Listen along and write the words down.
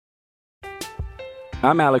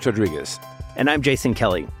I'm Alex Rodriguez. And I'm Jason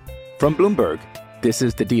Kelly. From Bloomberg, this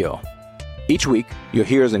is The Deal. Each week, you'll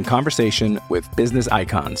hear us in conversation with business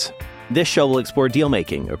icons. This show will explore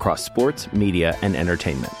deal-making across sports, media, and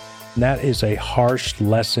entertainment. That is a harsh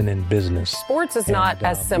lesson in business. Sports is not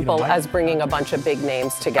as simple as bringing a bunch of big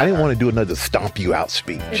names together. I didn't want to do another stomp you out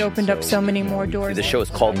speech. It opened up so many more doors. The show is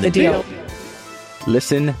called The Deal.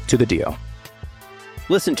 Listen to The Deal.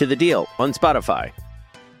 Listen to The Deal on Spotify.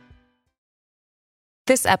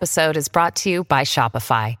 This episode is brought to you by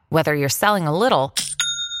Shopify. Whether you're selling a little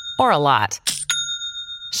or a lot,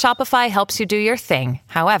 Shopify helps you do your thing,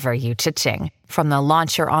 however you cha-ching. From the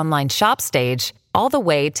launch your online shop stage, all the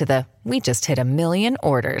way to the we just hit 1 million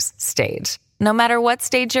orders stage. No matter what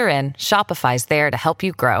stage you're in, Shopify's there to help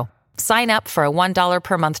you grow. Sign up for a $1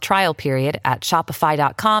 per month trial period at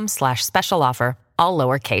shopify.com/special offer, all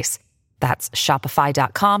lowercase. That's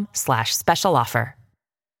shopify.com/special offer.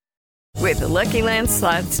 With the Lucky Land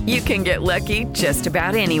Slots, you can get lucky just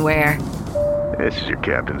about anywhere. This is your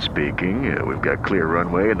captain speaking. We've got clear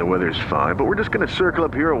runway and the weather's fine, but we're just going to circle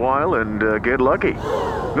up here a while and get lucky.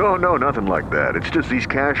 No, nothing like that. It's just these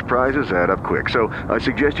cash prizes add up quick. So I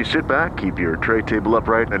suggest you sit back, keep your tray table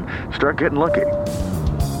upright, and start getting lucky.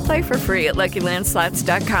 Play for free at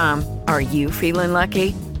LuckyLandSlots.com. Are you feeling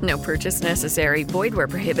lucky? No purchase necessary. Void where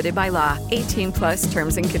prohibited by law. 18+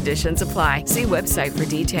 terms and conditions apply. See website for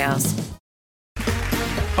details.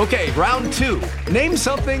 Okay, round two. Name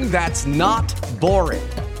something that's not boring.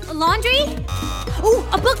 A laundry? Ooh,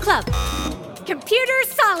 a book club. Computer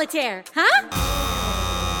solitaire, huh?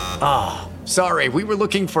 Ah, sorry, we were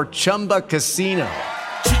looking for Chumba Casino.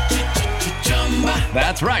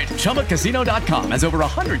 That's right, ChumbaCasino.com has over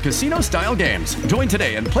 100 casino-style games. Join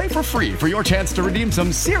today and play for free for your chance to redeem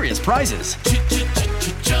some serious prizes.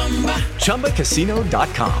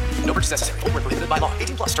 ChumbaCasino.com. No purchase necessary. Void where prohibited by law.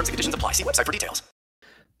 18+ terms and conditions apply. See website for details.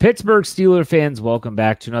 Pittsburgh Steelers fans, welcome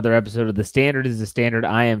back to another episode of The Standard is the Standard.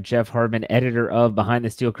 I am Jeff Hardman, editor of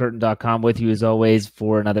BehindTheSteelCurtain.com, with you as always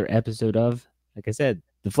for another episode of, like I said,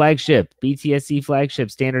 the flagship, BTSC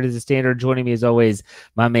flagship, Standard is the Standard. Joining me as always,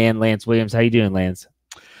 my man, Lance Williams. How you doing, Lance?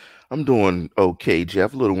 I'm doing okay,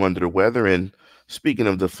 Jeff. A little under the weather. And speaking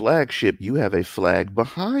of the flagship, you have a flag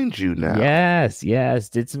behind you now. Yes.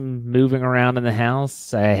 Did some moving around in the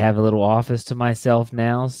house. I have a little office to myself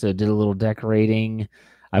now, so did a little decorating.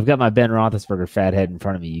 I've got my Ben Roethlisberger fat head in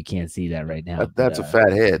front of me. You can't see that right now. That's a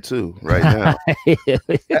fat head, too, right now.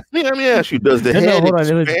 Let me ask you, does the head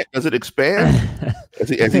expand? Does it expand as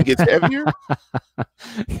it gets heavier?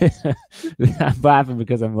 I'm laughing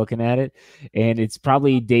because I'm looking at it, and it's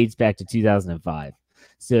probably dates back to 2005.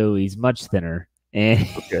 So he's much thinner, and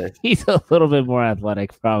he's a little bit more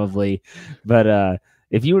athletic probably. But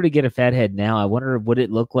if you were to get a fat head now, I wonder would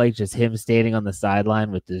it look like just him standing on the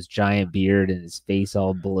sideline with this giant beard and his face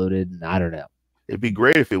all bloated, and I don't know. It'd be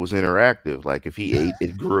great if it was interactive. Like if he ate,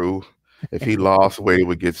 it grew. If he lost weight, it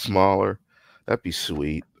would get smaller. That'd be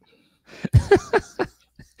sweet.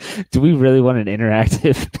 Do we really want an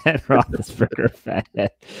interactive Ben Roethlisberger fat head?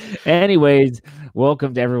 Anyways,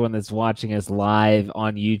 welcome to everyone that's watching us live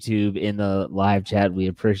on YouTube in the live chat. We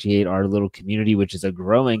appreciate our little community, which is a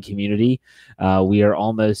growing community. We are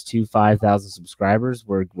almost to 5,000 subscribers.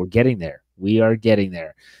 We're getting there. We are getting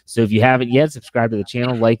there. So if you haven't yet, subscribe to the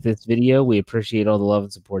channel, like this video. We appreciate all the love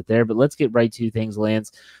and support there. But let's get right to things,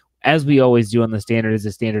 Lance. As we always do on the Standard is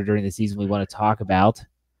the Standard during the season, we want to talk about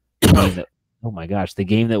the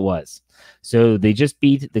game that was. So they just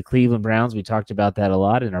beat the Cleveland Browns. We talked about that a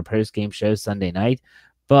lot in our post-game show Sunday night.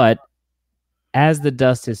 But as the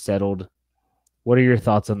dust has settled, what are your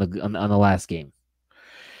thoughts on the last game?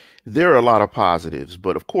 There are a lot of positives,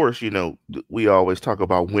 but of course, we always talk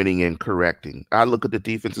about winning and correcting. I look at the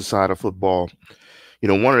defensive side of football.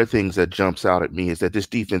 One of the things that jumps out at me is that this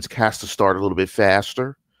defense has to start a little bit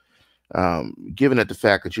faster. Given that the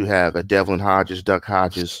fact that you have a Devlin Hodges, Duck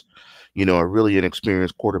Hodges, a really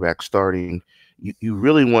inexperienced quarterback starting, you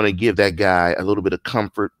really want to give that guy a little bit of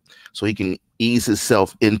comfort so he can ease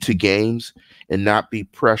himself into games and not be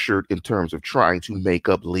pressured in terms of trying to make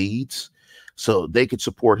up leads. So they could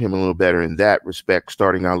support him a little better in that respect,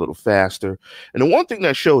 starting out a little faster. And the one thing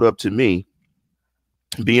that showed up to me,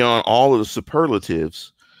 beyond all of the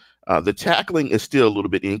superlatives, the tackling is still a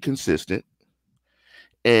little bit inconsistent.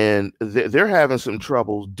 And they're having some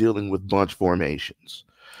trouble dealing with bunch formations.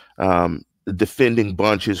 Defending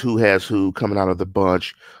bunches, who has who coming out of the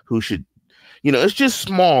bunch, who should, it's just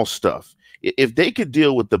small stuff. If they could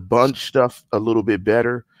deal with the bunch stuff a little bit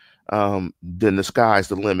better, then the sky's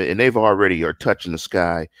the limit. And they've already are touching the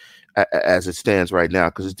sky as it stands right now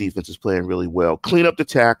because his defense is playing really well. Clean up the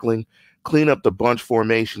tackling, clean up the bunch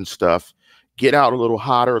formation stuff, get out a little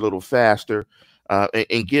hotter, a little faster,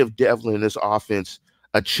 and give Devlin and this offense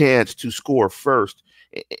a chance to score first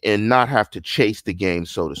and not have to chase the game,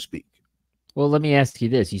 so to speak. Well, let me ask you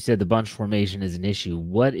this. You said the bunch formation is an issue.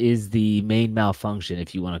 What is the main malfunction,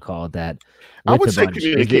 if you want to call it that? I would say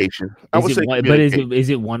communication. Is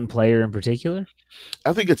it one player in particular?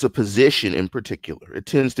 I think it's a position in particular. It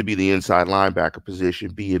tends to be the inside linebacker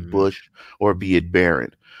position, be it Bush or be it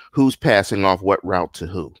Barron. Who's passing off what route to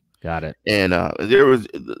who? Got it. And there was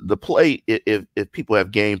the play, if people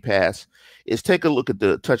have Game Pass, is take a look at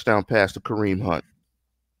the touchdown pass to Kareem Hunt.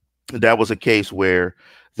 That was a case where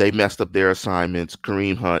they messed up their assignments.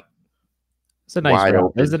 Kareem Hunt. It's a nice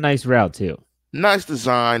route. It's a nice route, too. Nice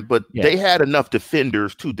design, but they had enough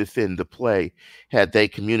defenders to defend the play had they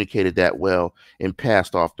communicated that well and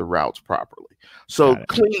passed off the routes properly. So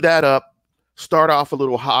clean that up, start off a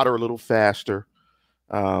little hotter, a little faster,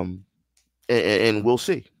 and we'll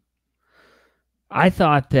see. I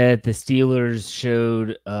thought that the Steelers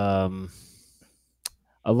showed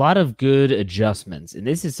a lot of good adjustments, and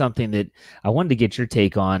this is something that I wanted to get your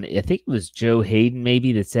take on. I think it was Joe Hayden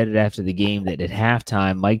maybe that said it after the game, that at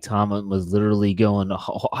halftime, Mike Tomlin was literally going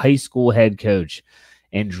high school head coach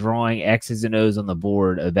and drawing X's and O's on the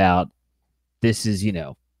board about this is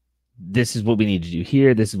what we need to do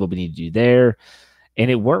here. This is what we need to do there.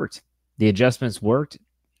 And it worked. The adjustments worked.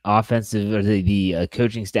 Offensive or the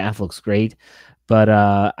coaching staff looks great. But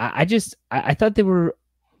I thought they were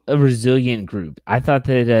a resilient group. I thought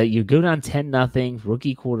that you go down 10-0,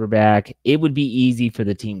 rookie quarterback, it would be easy for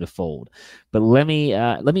the team to fold. But let me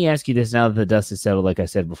ask you this now that the dust is settled, like I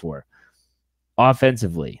said before.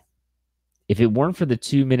 Offensively, if it weren't for the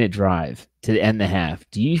 2-minute drive to end the half,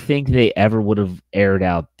 do you think they ever would have aired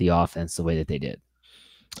out the offense the way that they did?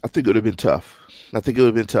 I think it would have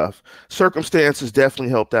been tough. Circumstances definitely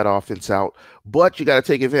helped that offense out, but you got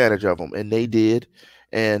to take advantage of them, and they did.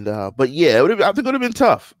 And but yeah, I think it would have been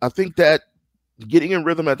tough. I think that getting in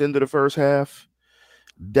rhythm at the end of the first half,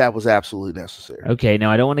 that was absolutely necessary. Okay,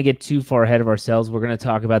 now I don't want to get too far ahead of ourselves. We're going to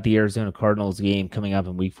talk about the Arizona Cardinals game coming up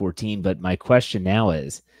in Week 14, but my question now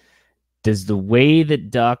is, does the way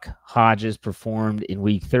that Duck Hodges performed in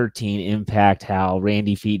Week 13 impact how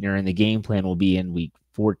Randy Fichtner and the game plan will be in Week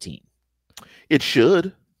 14? It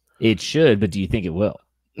should. It should, but do you think it will?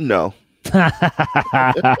 No.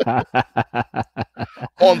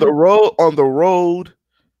 on the road,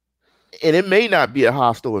 and it may not be a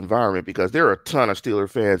hostile environment because there are a ton of Steeler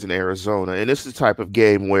fans in Arizona, and this is the type of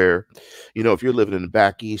game where, if you're living in the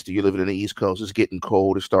back east or you're living in the East Coast, it's getting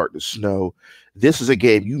cold, it's starting to snow. This is a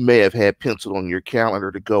game you may have had penciled on your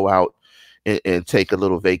calendar to go out and take a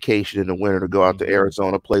little vacation in the winter, to go out to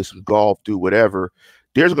Arizona, play some golf, do whatever.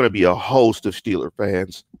 There's going to be a host of Steeler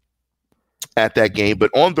fans at that game,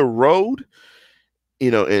 but on the road,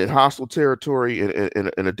 in hostile territory,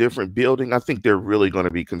 in a different building, I think they're really going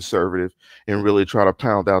to be conservative and really try to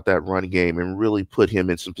pound out that run game and really put him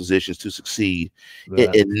in some positions to succeed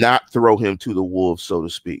and not throw him to the wolves, so to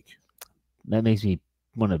speak. That makes me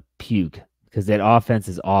want to puke because that offense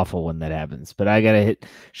is awful when that happens. But I got to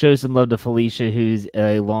show some love to Felicia, who's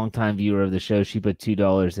a longtime viewer of the show. She put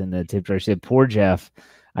 $2 in the tip jar. She said, "Poor Jeff.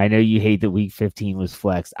 I know you hate that Week 15 was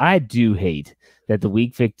flexed. I do hate that the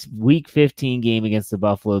Week 15 game against the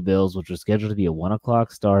Buffalo Bills, which was scheduled to be a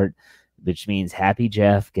 1:00 start, which means Happy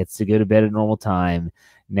Jeff gets to go to bed at normal time.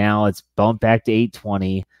 Now it's bumped back to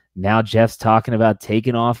 8:20. Now Jeff's talking about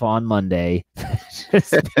taking off on Monday."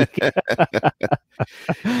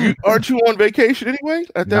 Aren't you on vacation anyway?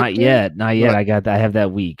 Not yet. Right. I have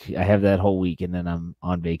that week. I have that whole week, and then I'm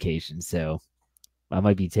on vacation. So I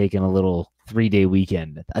might be taking a little 3-day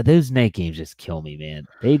weekend. Those night games just kill me, man.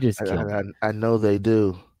 They just kill me. I know they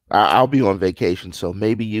do. I'll be on vacation, so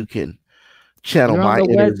maybe you can channel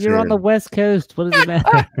You're on the West Coast. What does it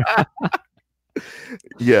matter?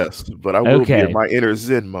 Yes, but I will be in my inner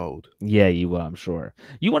Zen mode. Yeah, you will, I'm sure.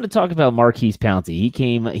 You want to talk about Maurkice Pouncey.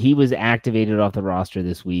 He was activated off the roster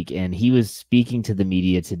this week, and he was speaking to the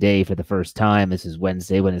media today for the first time. This is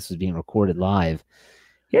Wednesday when this was being recorded live.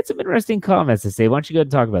 He had some interesting comments to say. Why don't you go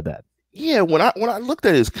and talk about that? Yeah, when I looked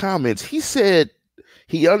at his comments, he said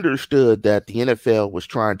he understood that the NFL was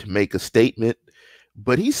trying to make a statement,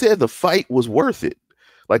 but he said the fight was worth it.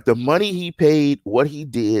 Like the money he paid, what he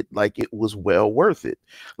did, like it was well worth it.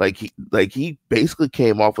 Like he basically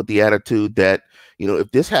came off with the attitude that,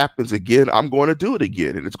 if this happens again, I'm going to do it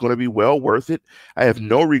again, and it's going to be well worth it. I have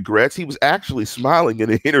no regrets. He was actually smiling in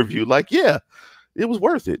the interview, like, yeah, it was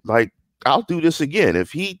worth it. Like, I'll do this again.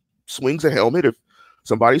 If he swings a helmet, if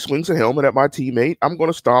somebody swings a helmet at my teammate, I'm going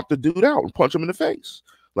to stomp the dude out and punch him in the face.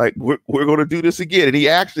 Like, we're going to do this again. And he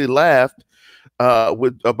actually laughed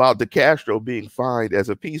about DeCastro being fined as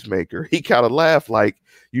a peacemaker. He kind of laughed like,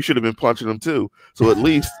 you should have been punching him too. So at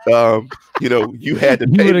least you had to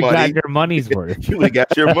pay you would have money. got your money's worth. You would have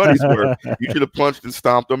got your money's worth. You should have punched and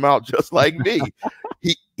stomped him out just like me.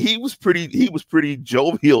 He was pretty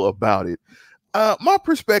jovial about it. My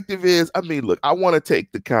perspective is, I mean, look, I want to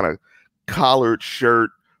take the kind of collared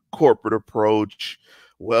shirt corporate approach.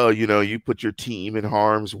 Well, you put your team in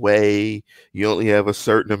harm's way. You only have a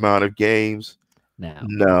certain amount of games.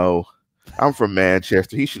 No, I'm from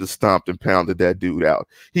Manchester. He should have stomped and pounded that dude out.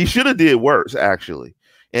 He should have did worse, actually.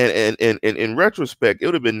 And in retrospect, it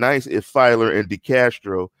would have been nice if Filer and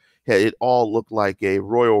DeCastro had it all looked like a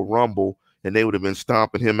Royal Rumble, and they would have been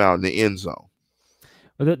stomping him out in the end zone.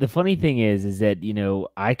 Well, the funny thing is that,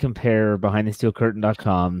 I compare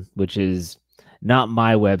BehindTheSteelCurtain.com, which is not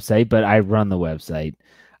my website, but I run the website.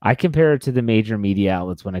 I compare it to the major media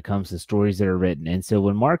outlets when it comes to stories that are written. And so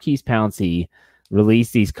when Maurkice Pouncey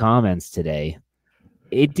released these comments today,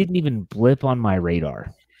 it didn't even blip on my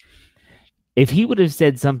radar. If he would have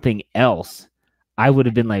said something else, I would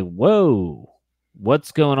have been like, whoa,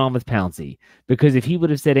 what's going on with Pouncey? Because if he would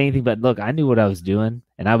have said anything but, look, I knew what I was doing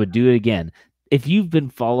and I would do it again. If you've been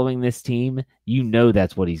following this team,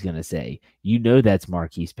 that's what he's going to say. That's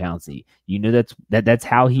Maurkice Pouncey. That's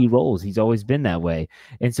how he rolls. He's always been that way.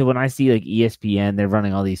 And so when I see like ESPN, they're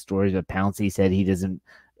running all these stories, but Pouncey said he doesn't.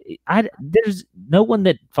 There's no one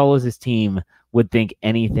that follows his team would think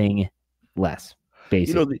anything less.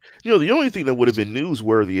 Basically, the only thing that would have been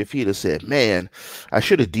newsworthy if he'd have said, "Man, I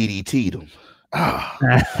should have DDT'd him.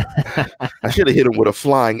 I should have hit him with a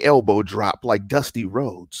flying elbow drop like Dusty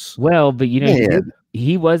Rhodes." Well, but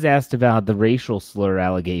he was asked about the racial slur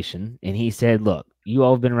allegation, and he said, "Look, you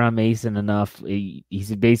all have been around Mason enough." He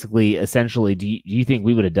said, basically, essentially, do you think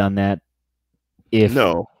we would have done that?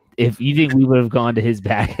 If you think we would have gone to his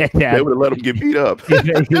back, they would have let him get beat up.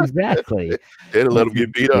 Exactly, they'd have let him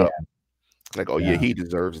get beat up. Like, he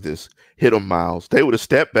deserves this. Hit him, Miles. They would have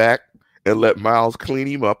stepped back and let Miles clean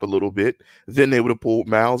him up a little bit. Then they would have pulled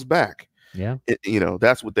Miles back. Yeah.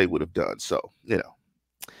 That's what they would have done. So,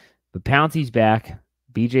 But Pouncey's back.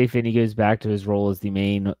 BJ Finney goes back to his role as the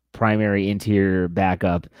main primary interior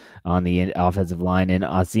backup on the offensive line.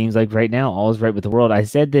 And seems like right now, all is right with the world. I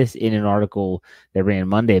said this in an article that ran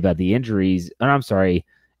Monday about the injuries. And I'm sorry,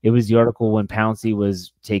 it was the article when Pouncey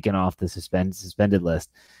was taken off the suspended list.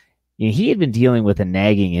 He had been dealing with a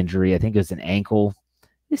nagging injury. I think it was an ankle.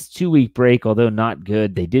 This 2-week break, although not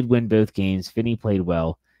good, they did win both games. Finney played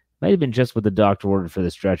well. Might have been just what the doctor ordered for the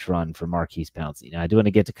stretch run for Maurkice Pouncey. Now, I do want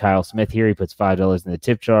to get to Kyle Smith here. He puts $5 in the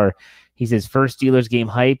tip jar. He says, first Steelers game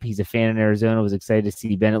hype. He's a fan in Arizona. Was excited to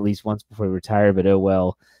see Ben at least once before he retired, but oh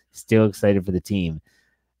well. Still excited for the team.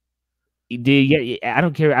 I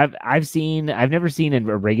don't care. I've never seen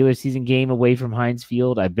a regular season game away from Heinz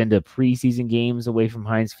Field. I've been to preseason games away from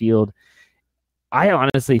Heinz Field. I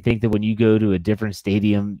honestly think that when you go to a different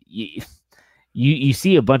stadium, you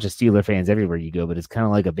see a bunch of Steeler fans everywhere you go, but it's kind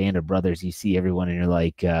of like a band of brothers. You see everyone and you're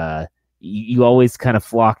like, you always kind of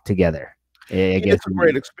flock together. I guess it's a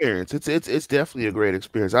great experience. It's definitely a great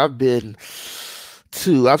experience. I've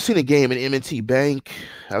seen a game in M&T Bank.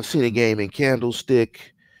 I've seen a game in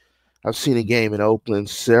Candlestick. I've seen a game in Oakland,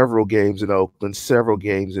 several games in Oakland, several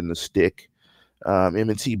games in the Stick.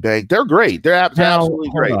 M&T Bank, they're great. They're absolutely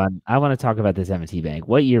great. I want to talk about this M&T Bank.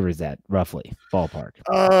 What year was that, roughly, ballpark?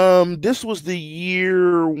 This was the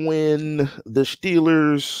year when the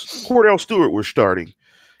Steelers, Cordell Stewart was starting,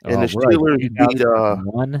 and the Steelers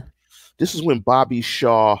beat. This is when Bobby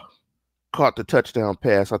Shaw caught the touchdown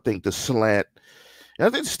pass. I think the slant. And I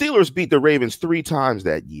think the Steelers beat the Ravens 3 times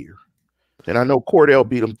that year. And I know Cordell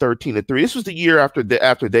beat them 13-3. This was the year after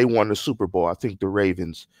they won the Super Bowl. I think the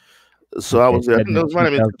Ravens. So I was there. It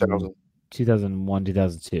might have been 2001,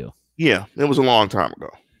 2002. Yeah, it was a long time ago.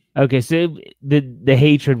 Okay, so the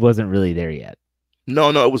hatred wasn't really there yet. No,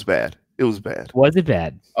 it was bad. It was bad. Was it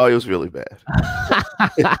bad? Oh, it was really bad.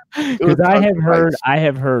 Because I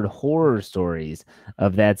have heard horror stories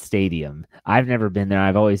of that stadium. I've never been there.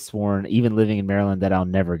 I've always sworn, even living in Maryland, that I'll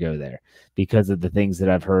never go there because of the things that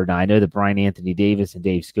I've heard. Now, I know that Brian Anthony Davis and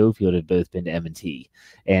Dave Schofield have both been to M&T,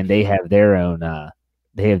 and they have their own.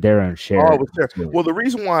 They have their own share. Oh, well, the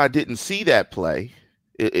reason why I didn't see that play,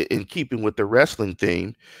 in keeping with the wrestling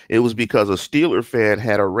theme, it was because a Steeler fan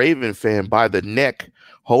had a Raven fan by the neck,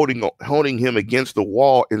 holding him against the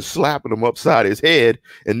wall and slapping him upside his head,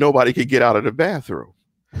 and nobody could get out of the bathroom.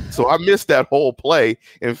 So I missed that whole play.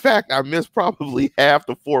 In fact, I missed probably half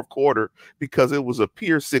the fourth quarter because it was a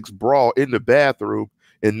Pier 6 brawl in the bathroom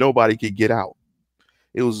and nobody could get out.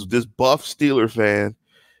 It was this buff Steeler fan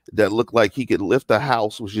that looked like he could lift a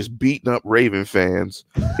house was just beating up Raven fans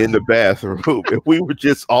in the bathroom. And we were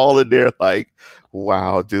just all in there like,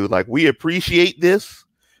 wow, dude, like we appreciate this,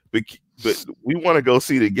 but we want to go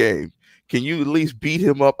see the game. Can you at least beat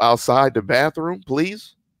him up outside the bathroom,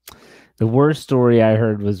 please? The worst story I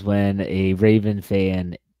heard was when a Raven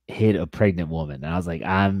fan hit a pregnant woman. And I was like,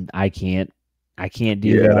 I can't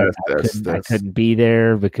do that. I couldn't be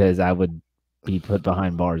there because I would be put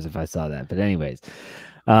behind bars if I saw that. But anyways,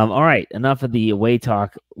 all right, enough of the away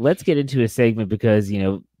talk. Let's get into a segment because,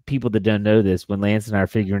 people that don't know this, when Lance and I are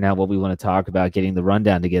figuring out what we want to talk about, getting the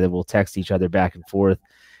rundown together, we'll text each other back and forth.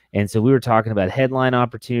 And so we were talking about headline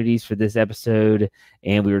opportunities for this episode,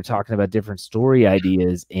 and we were talking about different story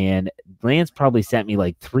ideas. And Lance probably sent me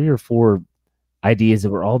like 3 or 4 ideas that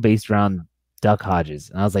were all based around Duck Hodges.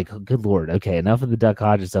 And I was like, oh, good Lord. Okay, enough of the Duck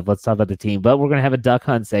Hodges stuff. Let's talk about the team. But we're going to have a Duck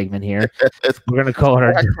Hunt segment here. We're going to call it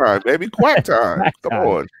our Quack time, baby. Quack time. Quack Come time.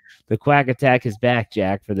 on. The Quack Attack is back,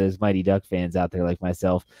 Jack, for those Mighty Duck fans out there like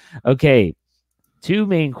myself. Okay, 2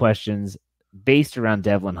 main questions based around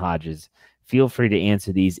Devlin Hodges. Feel free to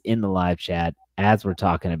answer these in the live chat as we're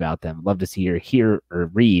talking about them. Love to see or hear or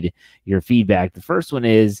read your feedback. The first one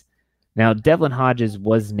is, now Devlin Hodges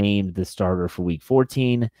was named the starter for Week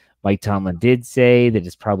 14. Mike Tomlin did say that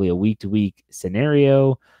it's probably a week-to-week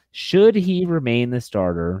scenario. Should he remain the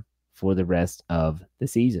starter for the rest of the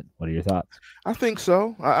season? What are your thoughts? I think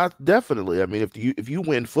so. I definitely. I mean, if you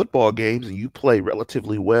win football games and you play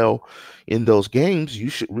relatively well in those games, you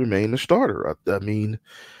should remain the starter. I mean,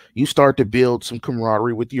 you start to build some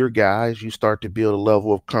camaraderie with your guys. You start to build a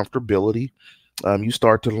level of comfortability. You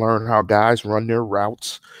start to learn how guys run their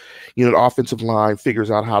routes. The offensive line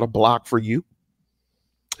figures out how to block for you.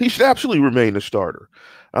 He should absolutely remain the starter.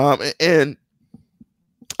 And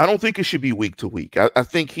I don't think it should be week to week. I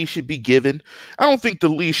think he should be given. I don't think the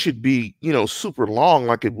leash should be, super long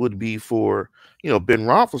like it would be for, Ben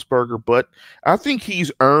Roethlisberger, but I think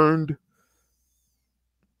he's earned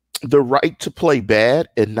the right to play bad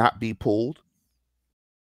and not be pulled.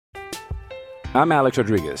 I'm Alex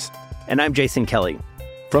Rodriguez. And I'm Jason Kelly.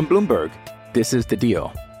 From Bloomberg, this is The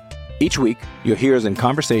Deal. Each week, you'll hear us in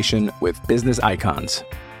conversation with business icons.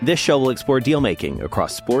 This show will explore deal-making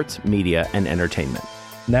across sports, media, and entertainment.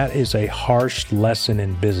 That is a harsh lesson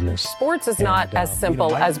in business. Sports is not as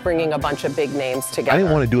simple as bringing a bunch of big names together. I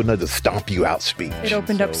didn't want to do another stomp you out speech. It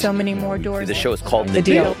opened up so many more doors. The show is called The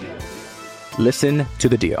Deal. Listen to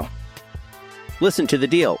The Deal. Listen to The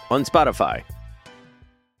Deal on Spotify.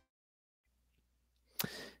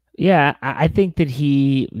 Yeah, I think that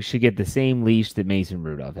he should get the same leash that Mason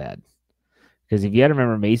Rudolph had. Because if you got to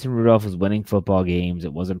remember, Mason Rudolph was winning football games.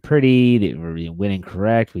 It wasn't pretty. They were winning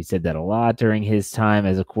correct. We said that a lot during his time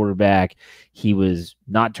as a quarterback. He was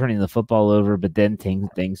not turning the football over, but then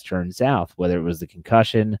things turned south, whether it was the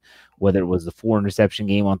concussion, whether it was the 4-interception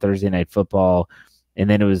game on Thursday Night Football, and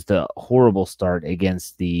then it was the horrible start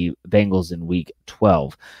against the Bengals in Week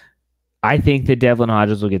 12. I think that Devlin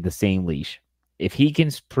Hodges will get the same leash. If he can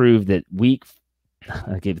prove that Week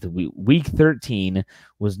 13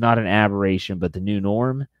 was not an aberration, but the new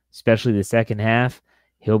norm, especially the second half,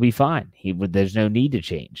 he'll be fine. There's no need to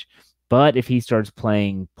change. But if he starts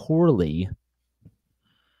playing poorly,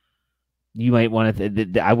 you might want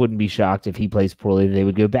to. I wouldn't be shocked if he plays poorly. They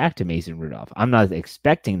would go back to Mason Rudolph. I'm not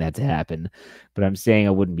expecting that to happen, but I'm saying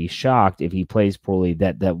I wouldn't be shocked if he plays poorly.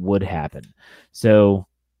 That would happen. So,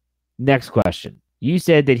 next question. You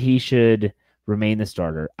said that he should remain the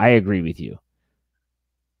starter. I agree with you.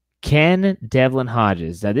 Can Devlin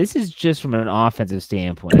Hodges, now this is just from an offensive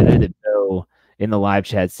standpoint. I know that Bill in the live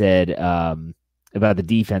chat said about the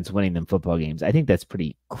defense winning them football games. I think that's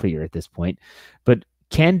pretty clear at this point. But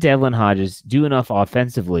can Devlin Hodges do enough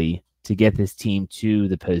offensively to get this team to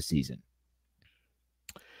the postseason?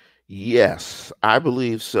 Yes, I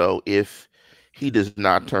believe so if he does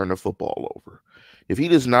not turn the football over. If he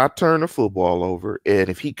does not turn the football over, and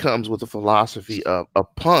if he comes with a philosophy of a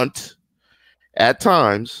punt at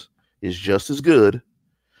times is just as good,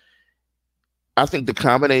 I think the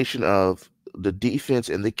combination of the defense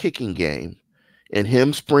and the kicking game and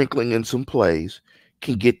him sprinkling in some plays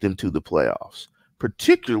can get them to the playoffs,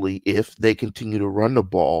 particularly if they continue to run the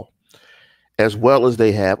ball as well as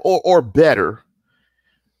they have, or better,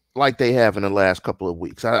 like they have in the last couple of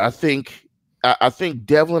weeks. I think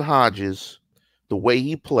Devlin Hodges, the way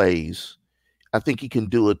he plays, I think he can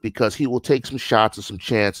do it because he will take some shots and some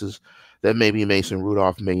chances that maybe Mason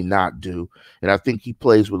Rudolph may not do. And I think he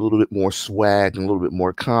plays with a little bit more swag and a little bit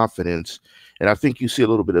more confidence. And I think you see a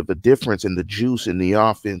little bit of a difference in the juice in the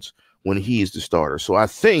offense when he's the starter. So I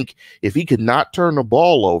think if he could not turn the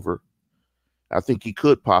ball over, I think he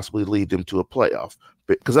could possibly lead them to a playoff.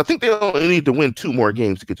 because I think they only need to win 2 more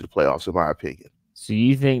games to get to the playoffs, in my opinion. So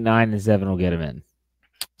you think 9-7 will get them in?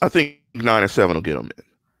 I think 9-7 will get them in.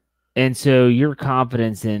 And so your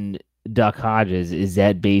confidence in Duck Hodges, is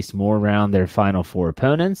that based more around their Final Four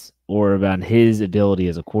opponents or about his ability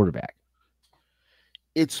as a quarterback?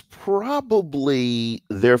 It's probably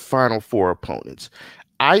their Final Four opponents.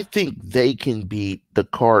 I think they can beat the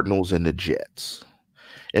Cardinals and the Jets.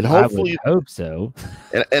 And hopefully, I would hope so.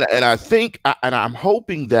 And I think, and I'm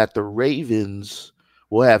hoping that the Ravens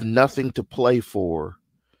will have nothing to play for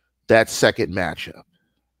that second matchup.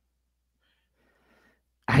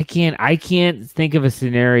 I can't think of a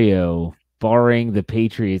scenario, barring the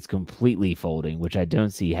Patriots completely folding, which I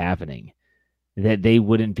don't see happening, that they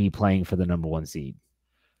wouldn't be playing for the number 1 seed.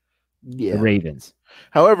 Yeah. The Ravens.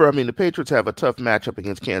 However, I mean, the Patriots have a tough matchup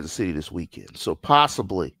against Kansas City this weekend, so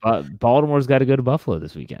possibly. Baltimore's got to go to Buffalo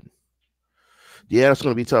this weekend. Yeah, that's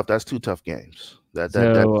going to be tough. That's 2 tough games.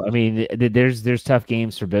 I mean, there's tough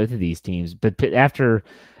games for both of these teams, but after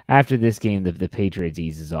this game, the Patriots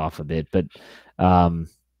eases off a bit. But I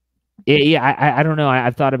don't know.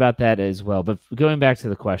 I've thought about that as well. But going back to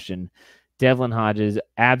the question, Devlin Hodges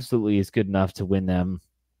absolutely is good enough to win them.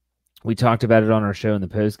 We talked about it on our show in the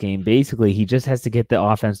post game. Basically, he just has to get the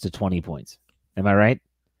offense to 20 points. Am I right?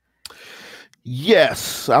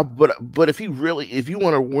 Yes, but if you want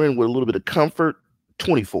to win with a little bit of comfort,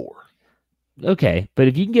 24. Okay, but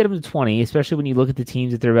if you can get them to 20, especially when you look at the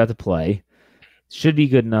teams that they're about to play, should be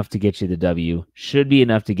good enough to get you the W. Should be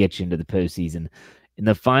enough to get you into the postseason. In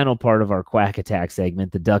the final part of our Quack Attack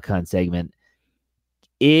segment, the Duck Hunt segment,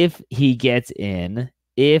 if he gets in,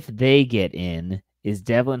 if they get in, is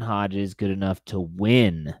Devlin Hodges good enough to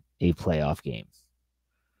win a playoff game?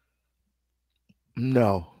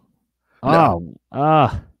 No. No.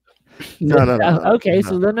 No. Okay,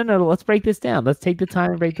 so no. Let's break this down. Let's take the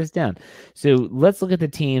time and break this down. So let's look at the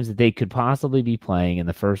teams that they could possibly be playing in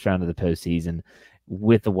the first round of the postseason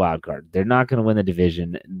with the wild card. They're not going to win the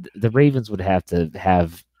division. The Ravens would have to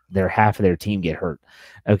have their half of their team get hurt.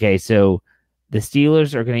 Okay, so the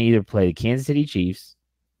Steelers are going to either play the Kansas City Chiefs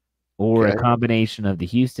or a combination of the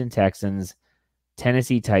Houston Texans,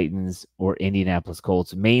 Tennessee Titans, or Indianapolis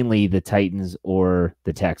Colts, mainly the Titans or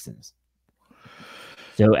the Texans.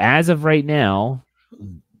 So as of right now,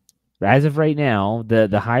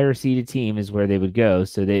 the higher seeded team is where they would go.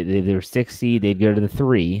 So they're 6th seed, they'd go to the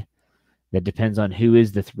 3. That depends on who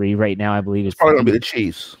is the 3. Right now, I believe it's probably going to be the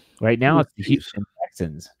Chiefs. Right now, it's the Houston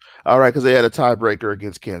Texans. All right, because they had a tiebreaker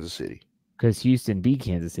against Kansas City. Because Houston beat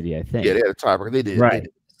Kansas City, I think. Yeah, they had a tiebreaker. They did. Right. They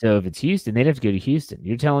did. So if it's Houston, they'd have to go to Houston.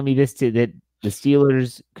 You're telling me that the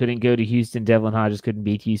Steelers couldn't go to Houston, Devlin Hodges couldn't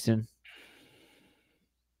beat Houston?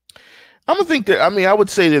 I'm going to think that, I would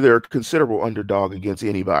say that they're a considerable underdog against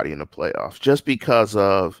anybody in the playoffs just because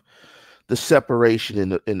of the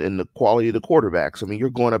separation in the quality of the quarterbacks. I mean, you're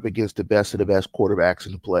going up against the best of the best quarterbacks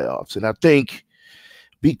in the playoffs. And I think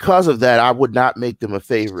because of that, I would not make them a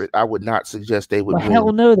favorite. I would not suggest they would win.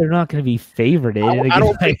 Hell no, they're not going to be favored. I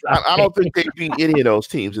don't think they beat any of those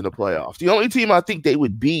teams in the playoffs. The only team I think they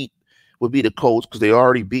would beat would be the Colts because they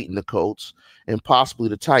already beaten the Colts and possibly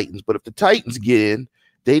the Titans. But if the Titans get in,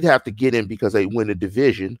 they'd have to get in because they win the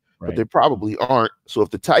division, but they probably aren't. So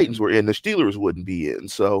if the Titans were in, the Steelers wouldn't be in.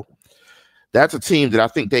 So that's a team that I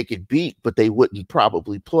think they could beat, but they wouldn't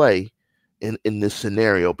probably play in this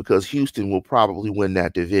scenario because Houston will probably win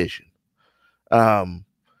that division. No,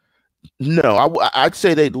 I'd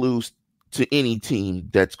say they'd lose to any team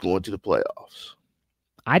that's going to the playoffs.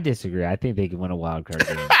 I disagree. I think they can win a wild card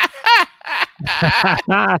game.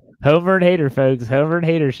 Homer and Hater, folks. Homer and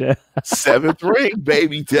Hater show. 7th ring,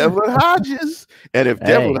 baby. Devlin Hodges. And if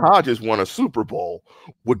Devlin Hodges won a Super Bowl,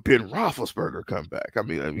 would Ben Roethlisberger come back?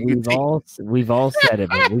 We've all said it.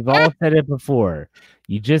 Man. We've all said it before.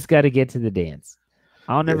 You just got to get to the dance.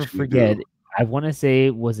 I'll never forget. I want to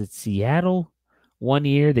say, was it Seattle? One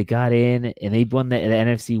year they got in and they won the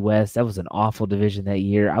NFC West. That was an awful division that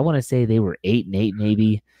year. I want to say they were 8-8,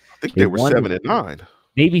 maybe. I think they were 7-9.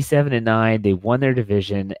 Maybe 7-9. They won their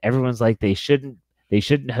division. Everyone's like they shouldn't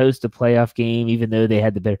host a playoff game, even though they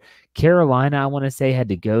had the better. Carolina, I want to say, had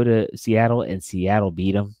to go to Seattle, and Seattle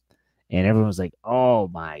beat them. And everyone was like, "Oh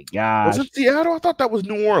my gosh!" Was it Seattle? I thought that was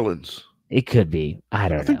New Orleans. It could be. I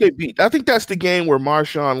don't know. Think they beat. I think that's the game where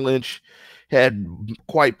Marshawn Lynch had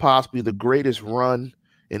quite possibly the greatest run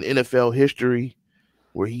in NFL history,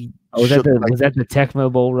 where he. Was that the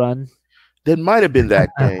Tecmo Bowl run? That might have been that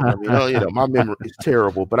game. My memory is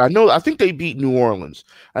terrible, but I think they beat New Orleans.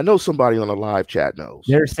 I know somebody on the live chat knows.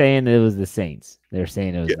 They're saying it was the Saints. The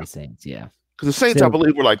Saints, yeah. Because the Saints, I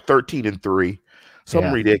believe, were like 13-3,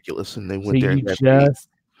 something ridiculous, and they went there. You just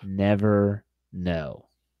never No.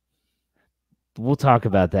 We'll talk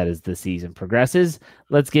about that as the season progresses.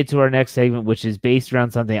 Let's get to our next segment, which is based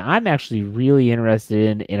around something I'm actually really interested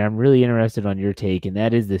in, and I'm really interested on your take, and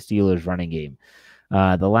that is the Steelers running game.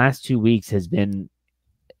 The last 2 weeks has been,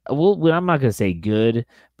 well, I'm not going to say good,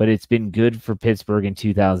 but it's been good for Pittsburgh in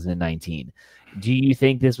 2019. Do you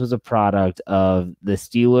think this was a product of the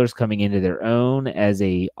Steelers coming into their own as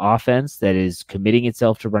a offense that is committing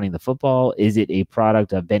itself to running the football? Is it a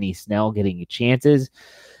product of Benny Snell getting chances?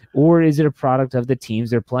 Or is it a product of the teams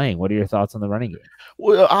they're playing? What are your thoughts on the running game?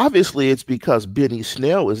 Well, obviously, it's because Benny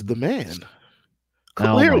Snell is the man.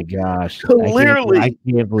 Clearly, oh my gosh! Clearly, I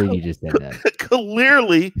can't believe you just said that.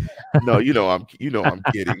 Clearly, no, I'm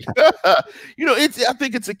kidding. I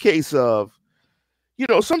think it's a case of,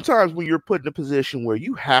 sometimes when you're put in a position where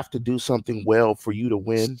you have to do something well for you to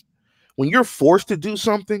win, when you're forced to do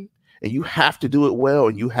something and you have to do it well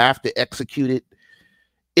and you have to execute it,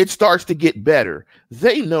 it starts to get better.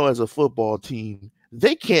 They know as a football team,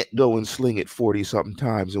 they can't go and sling it 40-something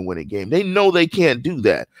times and win a game. They know they can't do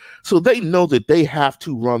that. So they know that they have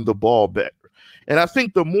to run the ball better. And I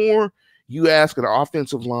think the more you ask an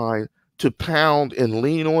offensive line to pound and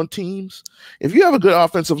lean on teams, if you have a good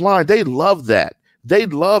offensive line, they love that. They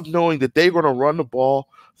love knowing that they're going to run the ball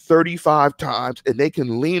 35 times and they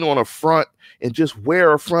can lean on a front and just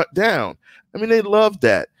wear a front down. I mean, they love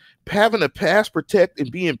that. Having to pass protect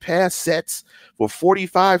and be in pass sets for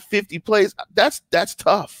 45, 50 plays, that's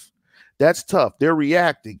tough. That's tough. They're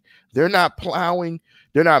reacting. They're not plowing.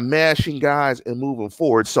 They're not mashing guys and moving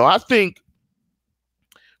forward. So I think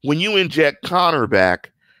when you inject Connor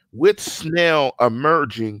back with Snell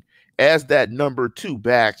emerging as that number 2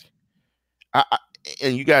 back,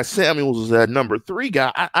 and you got Samuels as that number 3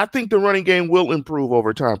 guy, I think the running game will improve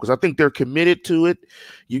over time because I think they're committed to it.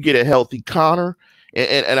 You get a healthy Connor.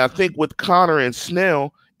 And I think with Connor and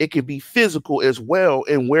Snell, it can be physical as well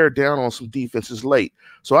and wear down on some defenses late.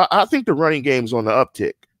 So I think the running game's on the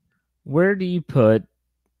uptick. Where do you put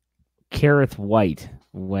Kareth White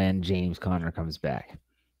when James Conner comes back?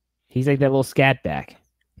 He's like that little scat back.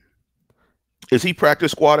 Is he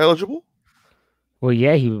practice squad eligible? Well,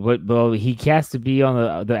 yeah, he has to be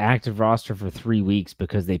on the active roster for 3 weeks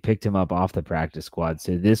because they picked him up off the practice squad.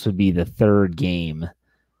 So this would be the 3rd game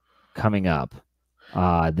coming up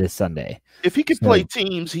this Sunday. If he can play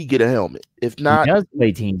teams, he get a helmet. If not, he does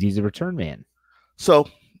play teams. He's a return man. So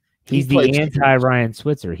he's the anti-Ryan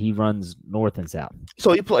Switzer. He runs north and south.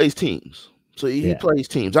 So he plays teams. He plays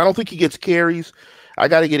teams. I don't think he gets carries. I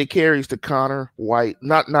got to get carries to Connor White.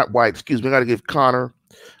 Not White. Excuse me. I got to give Connor,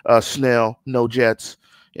 Snell, no Jets,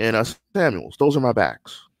 and Samuels. Those are my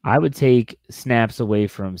backs. I would take snaps away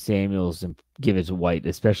from Samuels and give it to White,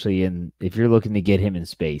 especially if you're looking to get him in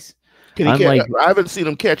space. Can he I haven't seen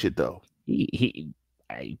him catch it though. He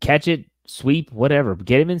catch it, sweep, whatever.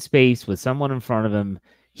 Get him in space with someone in front of him.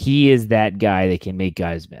 He is that guy that can make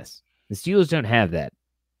guys miss. The Steelers don't have that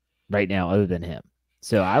right now, other than him.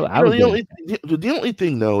 So I would. The only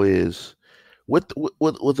thing though is with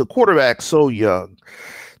the quarterback so young,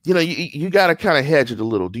 you got to kind of hedge it a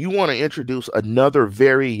little. Do you want to introduce another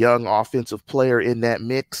very young offensive player in that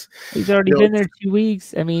mix? He's already been there 2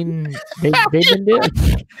 weeks. I mean, they've been doing.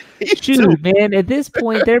 Shoot, man! At this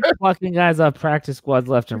point, they're plucking guys off practice squads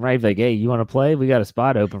left and right. Like, hey, you want to play? We got a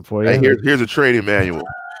spot open for you. Hey, here's a training manual.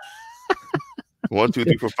 1, 2,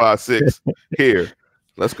 3, 4, 5, 6. Here,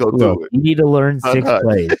 let's go do it. You need to learn 6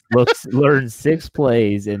 plays. Learn 6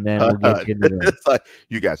 plays, and then we'll get you into the. It's like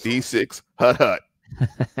you got these 6. Hut.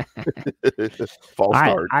 False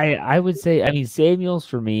start. I would say, I mean, Samuels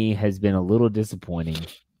for me has been a little disappointing.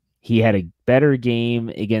 He had a better game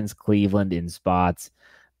against Cleveland in spots,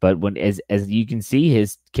 but when as you can see,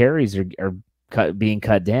 his carries are being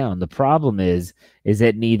cut down. The problem is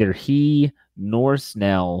that neither he nor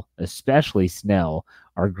Snell, especially Snell,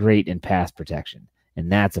 are great in pass protection, and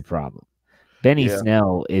that's a problem. Benny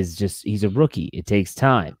Snell he's a rookie. It takes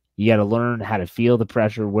time. You got to learn how to feel the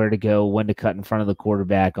pressure, where to go, when to cut in front of the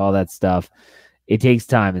quarterback, all that stuff. It takes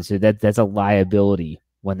time, and so that's a liability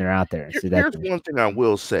when they're out there. So here's one thing I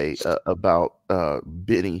will say about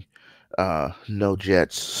Benny, no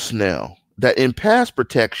Jets, Snell, that in pass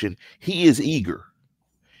protection, he is eager.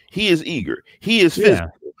 He is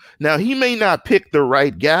physical. Now, he may not pick the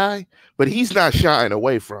right guy, but he's not shying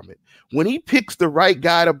away from it. When he picks the right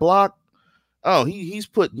guy to block, he's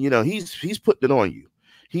putting it on you.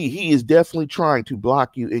 He is definitely trying to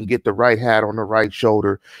block you and get the right hat on the right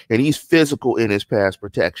shoulder, and he's physical in his pass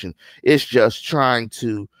protection. It's just trying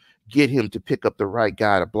to get him to pick up the right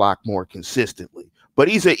guy to block more consistently. But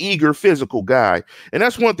he's an eager, physical guy, and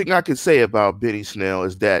that's one thing I can say about Benny Snell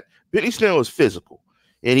is that Benny Snell is physical.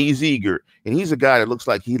 and he's eager, and he's a guy that looks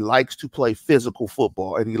like he likes to play physical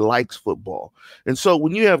football, and he likes football. And so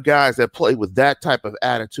when you have guys that play with that type of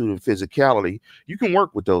attitude and physicality, you can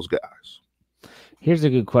work with those guys. Here's a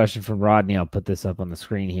good question from Rodney. I'll put this up on the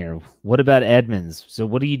screen here. What about Edmonds? So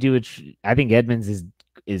what do you do? I think Edmonds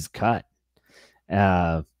is cut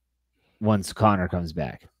once Connor comes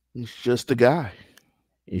back. He's just a guy.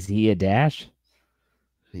 Is he a dash?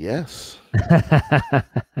 Yes.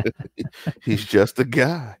 He's just a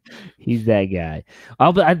guy. He's that guy.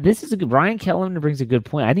 This is a good. Ryan Kellman brings a good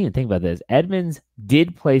point. I didn't even think about this. Edmonds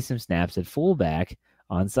did play some snaps at fullback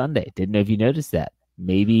on Sunday. Didn't know if you noticed that.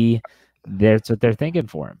 Maybe that's what they're thinking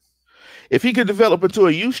for him. If he could develop into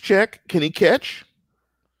a use check, can he catch?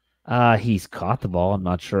 He's caught the ball. I'm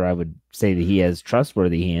not sure I would say that he has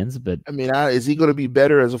trustworthy hands, but I mean, is he going to be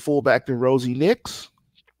better as a fullback than Rosie Nix?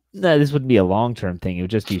 No, this wouldn't be a long-term thing. It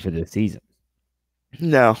would just be for this season.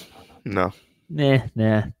 No. Nah.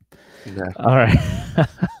 All right.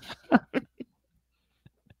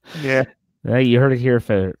 Yeah. You heard it here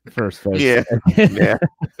first, folks. Yeah. Yeah.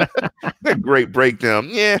 Great breakdown.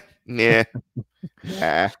 Yeah.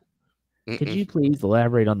 Could you please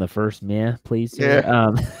elaborate on the first meh, please?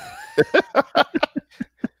 Yeah.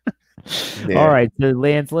 Yeah. All right, so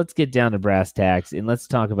Lance, let's get down to brass tacks and let's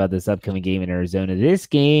talk about this upcoming game in Arizona. This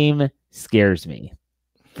game scares me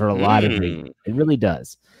for a lot of reasons. It really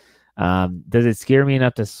does. Does it scare me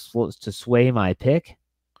enough to sway my pick?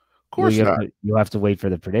 Of course not. You'll have to wait for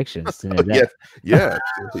the predictions to know that.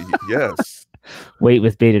 Yes. Wait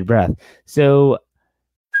with bated breath. So,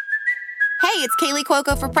 hey, it's Kaylee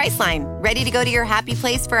Cuoco for Priceline. Ready to go to your happy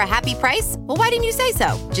place for a happy price? Well, why didn't you say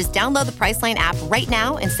so? Just download the Priceline app right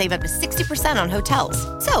now and save up to 60% on hotels.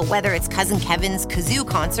 So whether it's Cousin Kevin's Kazoo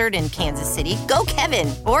Concert in Kansas City, go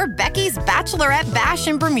Kevin, or Becky's Bachelorette Bash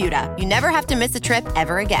in Bermuda, you never have to miss a trip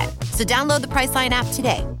ever again. So download the Priceline app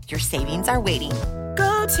today. Your savings are waiting.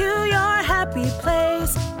 Go to your happy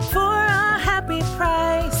place for a happy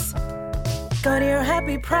price. Go to your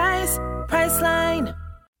happy price, Priceline.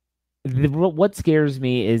 What scares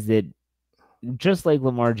me is that just like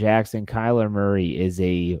Lamar Jackson, Kyler Murray is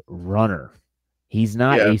a runner. He's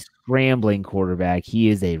not a scrambling quarterback. He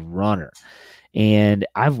is a runner. And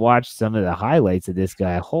I've watched some of the highlights of this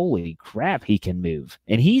guy. Holy crap, he can move.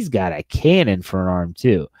 And he's got a cannon for an arm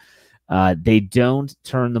too. They don't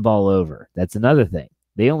turn the ball over. That's another thing.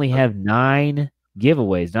 They only have 9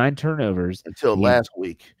 giveaways, 9 turnovers. Until last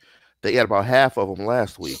week. They had about half of them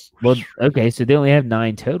last week. Well, okay, so they only have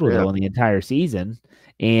 9 total though in the entire season.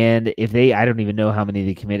 And if I don't even know how many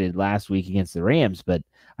they committed last week against the Rams, but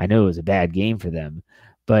I know it was a bad game for them.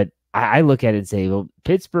 But I look at it and say, well,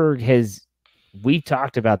 Pittsburgh we've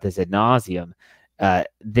talked about this ad nauseum.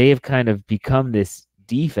 They have kind of become this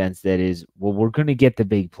defense that is, well, we're going to get the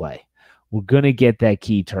big play. We're going to get that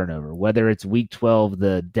key turnover, whether it's week 12,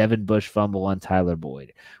 the Devin Bush fumble on Tyler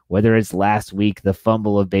Boyd, whether it's last week, the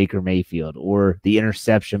fumble of Baker Mayfield, or the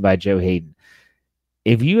interception by Joe Hayden.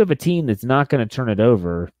 If you have a team that's not going to turn it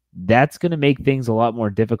over, that's going to make things a lot more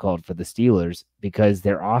difficult for the Steelers because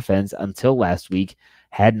their offense, until last week,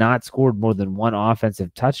 had not scored more than 1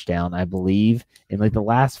 offensive touchdown, I believe, in like the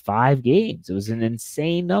last 5 games. It was an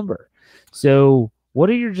insane number. So what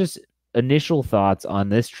are your just initial thoughts on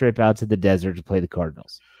this trip out to the desert to play the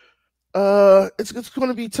Cardinals? It's going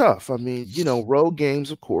to be tough. I mean, road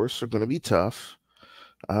games, of course, are going to be tough.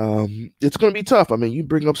 It's going to be tough. I mean, you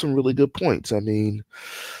bring up some really good points. I mean,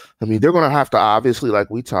 they're going to have to, obviously, like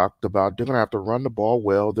we talked about, they're going to have to run the ball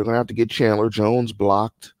well. They're going to have to get Chandler Jones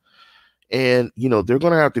blocked. And, they're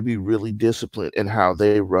going to have to be really disciplined in how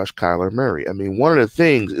they rush Kyler Murray. I mean, one of the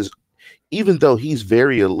things is, even though he's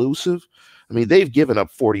very elusive, I mean, they've given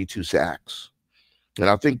up 42 sacks. And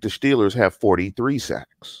I think the Steelers have 43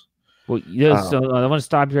 sacks. Well, so I want to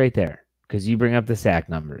stop you right there because you bring up the sack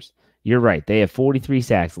numbers. You're right. They have 43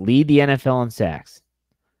 sacks, lead the NFL in sacks.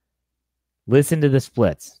 Listen to the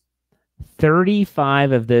splits.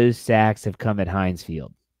 35 of those sacks have come at Heinz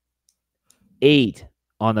Field. 8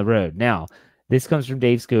 on the road. Now, this comes from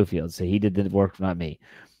Dave Schofield, so he did the work, not me.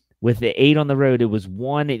 With the 8 on the road, it was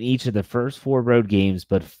 1 in each of the first 4 road games,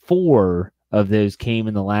 but 4 of those came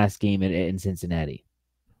in the last game in Cincinnati.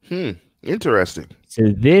 Interesting. So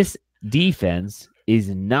this defense is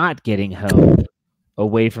not getting home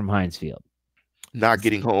away from Heinz Field. Not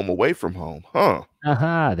getting home away from home, huh?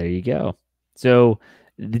 There you go. So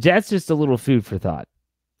that's just a little food for thought.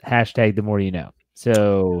 Hashtag the more you know.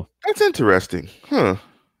 So that's interesting, huh?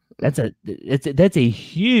 That's a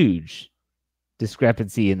huge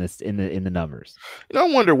discrepancy in the numbers.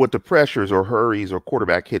 I wonder what the pressures or hurries or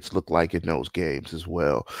quarterback hits look like in those games as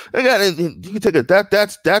well. You can take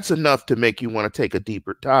that's enough to make you want to take a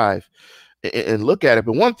deeper dive and look at it.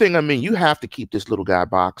 But one thing, you have to keep this little guy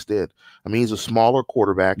boxed in. He's a smaller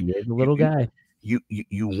quarterback. He's a little guy.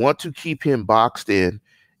 You want to keep him boxed in,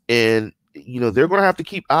 and they're going to have to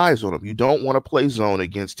keep eyes on him. You don't want to play zone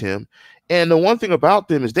against him. And the one thing about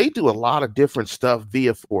them is they do a lot of different stuff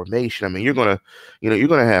via formation. You're going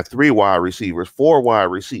to have 3 wide receivers, 4 wide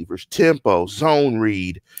receivers, tempo, zone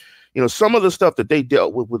read. Some of the stuff that they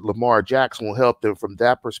dealt with Lamar Jackson will help them from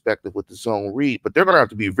that perspective with the zone read, but they're going to have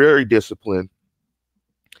to be very disciplined,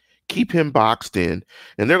 keep him boxed in,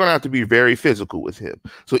 and they're going to have to be very physical with him.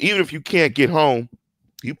 So even if you can't get home,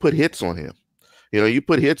 you put hits on him. You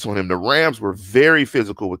put hits on him. The Rams were very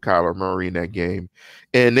physical with Kyler Murray in that game,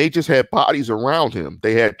 and they just had bodies around him.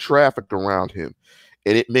 They had traffic around him,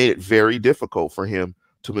 and it made it very difficult for him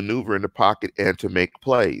to maneuver in the pocket and to make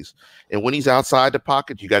plays. And when he's outside the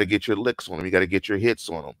pocket, you got to get your licks on him. You got to get your hits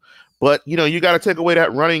on him. But, you got to take away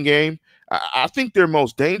that running game. I think their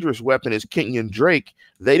most dangerous weapon is Kenyon Drake.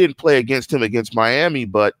 They didn't play against him against Miami,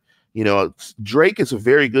 but, Drake is a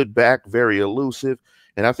very good back, very elusive.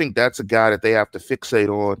 And I think that's a guy that they have to fixate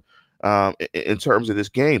on in terms of this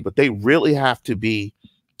game. But they really have to be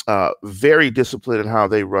very disciplined in how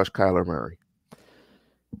they rush Kyler Murray.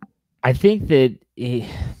 I think that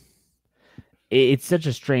it's such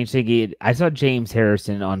a strange thing. I saw James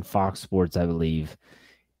Harrison on Fox Sports, I believe.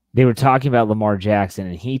 They were talking about Lamar Jackson,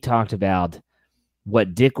 and he talked about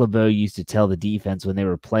what Dick LeBeau used to tell the defense when they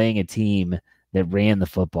were playing a team that ran the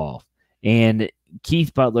football. And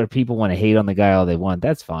Keith Butler, people want to hate on the guy all they want.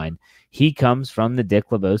 That's fine. He comes from the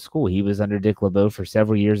Dick LeBeau school. He was under Dick LeBeau for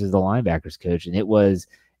several years as the linebackers coach. And it was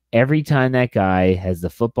every time that guy has the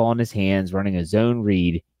football in his hands running a zone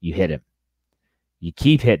read, you hit him. You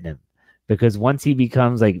keep hitting him. Because once he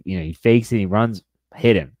becomes he fakes and he runs,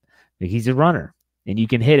 hit him. He's a runner. And you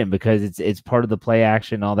can hit him because it's part of the play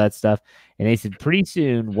action, all that stuff. And they said pretty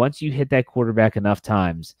soon, once you hit that quarterback enough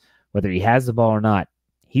times, whether he has the ball or not,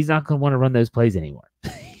 he's not going to want to run those plays anymore.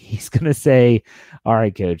 He's going to say, all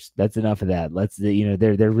right, coach, that's enough of that.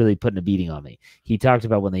 They're really putting a beating on me. He talked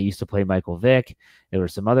about when they used to play Michael Vick. There were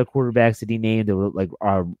some other quarterbacks that he named. There were like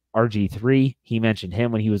RG3. He mentioned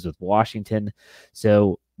him when he was with Washington.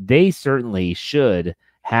 So they certainly should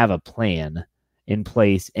have a plan in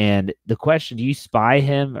place. And the question, do you spy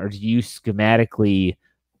him or do you schematically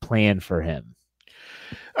plan for him?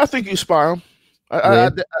 I think you spy him.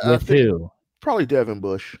 With who? Probably Devin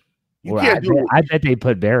Bush. I bet they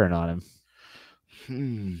put Barron on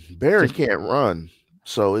him. Barron can't run.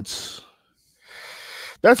 So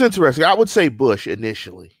that's interesting. I would say Bush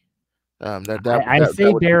initially. I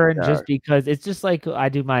say Barron just because it's just like I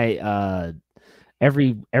do my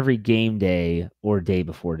every game day or day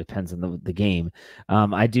before, depends on the game.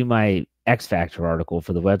 I do my X Factor article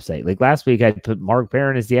for the website. Like last week, I put Mark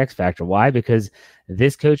Barron as the X Factor. Why? Because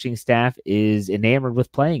this coaching staff is enamored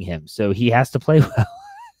with playing him, so he has to play well.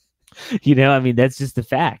 That's just the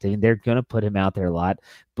fact. They're going to put him out there a lot.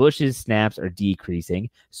 Bush's snaps are decreasing,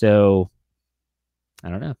 so I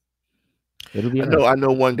don't know. It'll be. I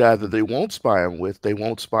know one guy that they won't spy him with. They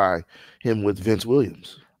won't spy him with Vince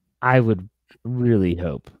Williams. I would really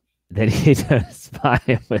hope that he does spy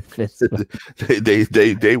him with Vince Williams.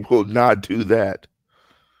 They will not do that.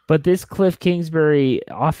 But this Cliff Kingsbury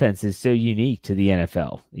offense is so unique to the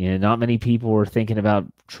NFL. Not many people were thinking about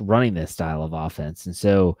running this style of offense. And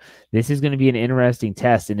so this is going to be an interesting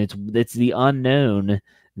test. And it's the unknown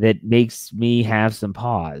that makes me have some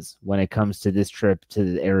pause when it comes to this trip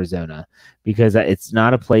to Arizona, because it's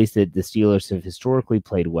not a place that the Steelers have historically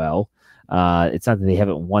played well. It's not that they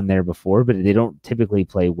haven't won there before, but they don't typically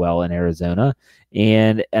play well in Arizona.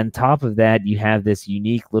 And on top of that, you have this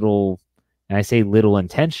unique little, and I say little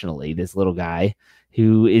intentionally, this little guy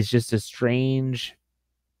who is just a strange.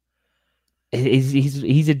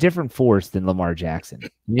 He's a different force than Lamar Jackson.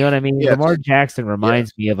 You know what I mean? Yes. Lamar Jackson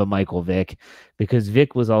reminds me of a Michael Vick because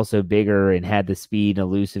Vick was also bigger and had the speed and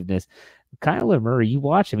elusiveness. Kyler Murray, you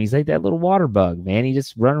watch him, he's like that little water bug, man. He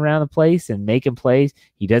just run around the place and making plays.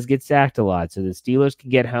 He does get sacked a lot, so the Steelers can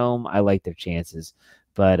get home. I like their chances.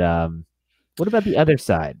 But what about the other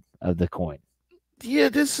side of the coin? Yeah,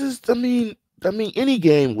 this is, any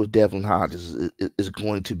game with Devlin Hodges is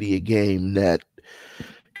going to be a game that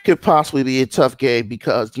could possibly be a tough game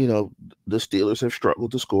because, the Steelers have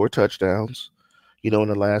struggled to score touchdowns, in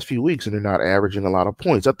the last few weeks, and they're not averaging a lot of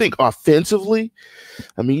points. I think offensively,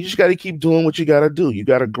 you just got to keep doing what you got to do. You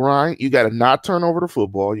got to grind. You got to not turn over the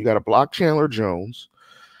football. You got to block Chandler Jones.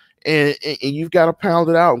 And you've got to pound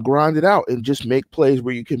it out and grind it out and just make plays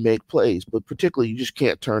where you can make plays. But particularly, you just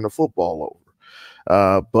can't turn the football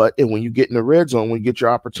over. But when you get in the red zone, when you get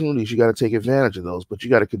your opportunities, you got to take advantage of those. But you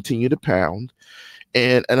got to continue to pound.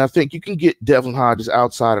 And I think you can get Devlin Hodges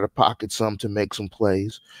outside of the pocket some to make some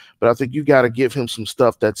plays. But I think you got to give him some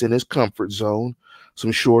stuff that's in his comfort zone,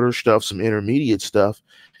 some shorter stuff, some intermediate stuff,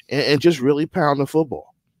 and just really pound the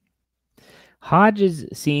football. Hodges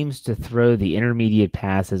seems to throw the intermediate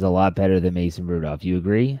passes a lot better than Mason Rudolph. You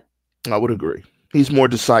agree? I would agree. He's more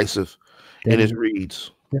decisive in his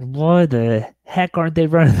reads. Then why the heck aren't they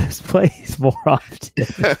running those plays more often?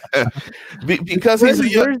 Because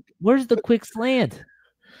where's the quick slant?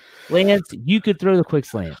 Lance, you could throw the quick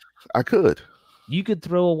slant. I could. You could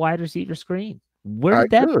throw a wide receiver screen. Where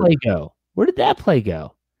did that play go? Where did that play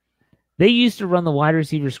go? They used to run the wide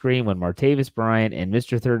receiver screen when Martavis Bryant and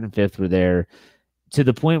Mr. Third and Fifth were there, to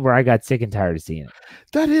the point where I got sick and tired of seeing it.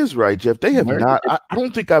 That is right, Jeff. They have not. I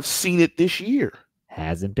don't think I've seen it this year.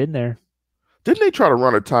 Hasn't been there. Didn't they try to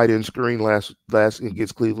run a tight end screen last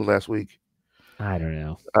against Cleveland last week? I don't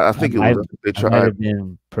know. I think they tried. I might have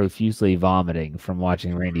been profusely vomiting from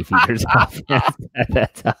watching Randy Fiedner's offense at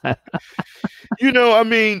that time. I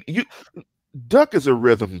mean, Duck is a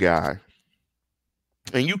rhythm guy,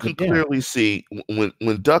 and you can clearly see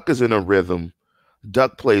when Duck is in a rhythm,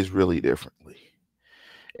 Duck plays really differently.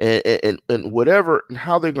 And whatever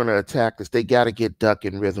how they're going to attack this, they got to get Duck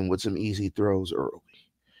in rhythm with some easy throws early.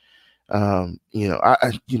 I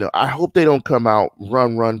hope they don't come out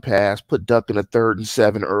run, pass, put Duck in a 3rd and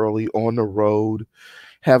 7 early on the road,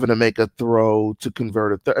 having to make a throw to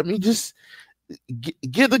convert a third. I mean, just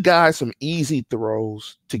give the guy some easy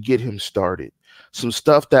throws to get him started. Some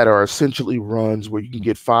stuff that are essentially runs where you can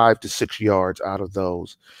get 5 to 6 yards out of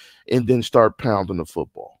those, and then start pounding the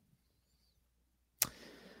football.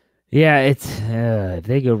 Yeah, it's if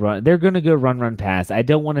they go run, they're going to go run, pass. I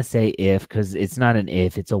don't want to say if, because it's not an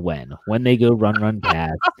if, it's a when. When they go run,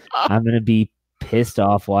 pass, I'm going to be pissed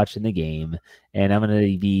off watching the game, and I'm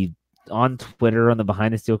going to be on Twitter, on the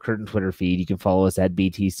Behind the Steel Curtain Twitter feed. You can follow us at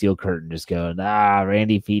BT Steel Curtain, just going,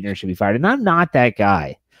 Randy Fiedner should be fired. And I'm not that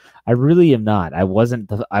guy. I really am not. I wasn't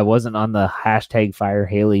on the hashtag Fire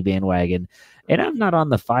Haley bandwagon. And I'm not on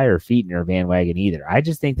the Fire Fiedner bandwagon either. I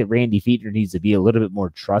just think that Randy Fiedner needs to be a little bit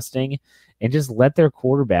more trusting and just let their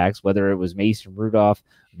quarterbacks, whether it was Mason Rudolph,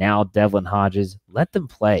 now Devlin Hodges, let them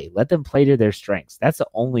play. Let them play to their strengths. That's the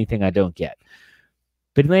only thing I don't get.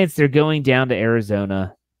 But Lance, they're going down to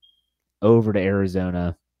Arizona, over to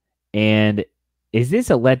Arizona. And is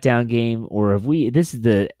this a letdown game, or have we? This is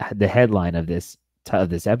the headline of this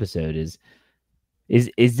episode is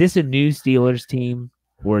this a new Steelers team,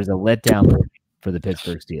 or is a letdown for the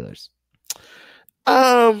Pittsburgh Steelers?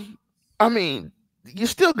 I mean, you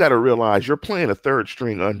still got to realize you're playing a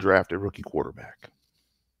 3rd-string undrafted rookie quarterback.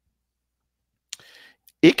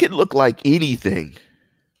 It could look like anything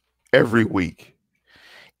every week.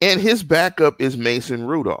 And his backup is Mason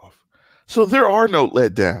Rudolph. So there are no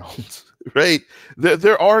letdowns, right?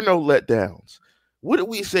 There are no letdowns. What did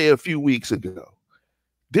we say a few weeks ago?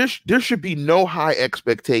 There should be no high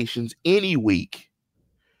expectations any week,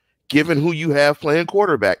 given who you have playing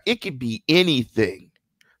quarterback. It could be anything.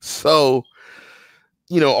 So,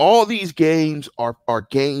 all these games are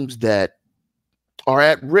games that are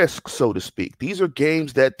at risk, so to speak. These are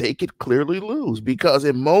games that they could clearly lose, because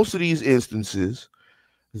in most of these instances,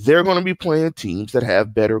 they're going to be playing teams that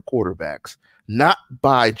have better quarterbacks, not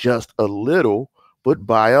by just a little, but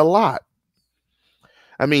by a lot.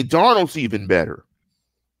 I mean, Darnold's even better.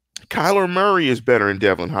 Kyler Murray is better than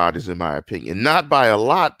Devlin Hodges, in my opinion. Not by a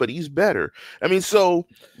lot, but he's better. I mean, so,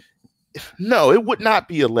 no, it would not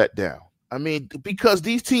be a letdown. I mean, because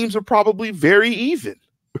these teams are probably very even,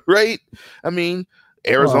 right? I mean,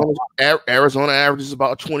 Arizona averages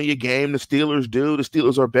about 20 a game. The Steelers do. The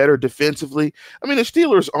Steelers are better defensively. I mean, the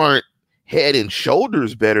Steelers aren't head and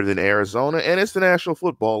shoulders better than Arizona, and it's the National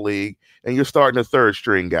Football League, and you're starting a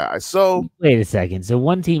 3rd-string guy. So wait a second. So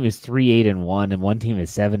one team is 3-8-1, and one team is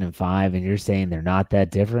 7-5, and you're saying they're not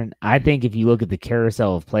that different? I think if you look at the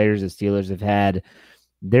carousel of players the Steelers have had,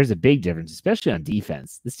 there's a big difference, especially on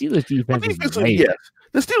defense. The Steelers' defense is way better.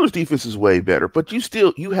 The Steelers' defense is way better, but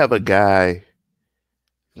you have a guy.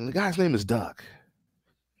 And the guy's name is Duck.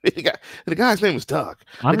 The guy's name is Duck.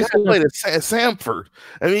 The guy played at Samford.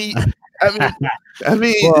 I mean.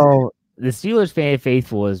 Well, the Steelers fan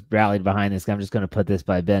faithful is rallied behind this. I'm just going to put this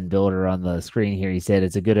by Ben Builder on the screen here. He said,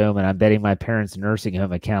 "It's a good omen. I'm betting my parents' nursing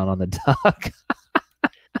home account on the Duck."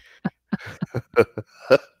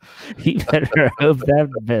 You better hope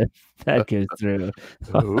that goes through.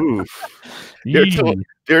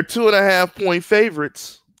 They're 2.5-point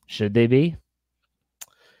favorites. Should they be?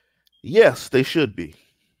 Yes, they should be.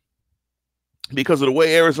 Because of the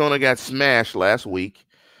way Arizona got smashed last week,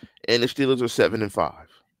 and the Steelers are 7-5.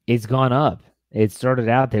 It's gone up. It started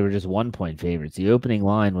out, they were just 1 point favorites. The opening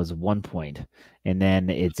line was 1 point, and then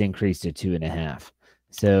it's increased to 2.5.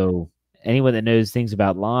 So anyone that knows things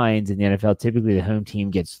about lines in the NFL, typically the home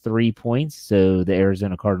team gets 3 points. So the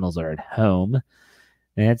Arizona Cardinals are at home,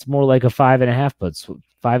 and it's more like a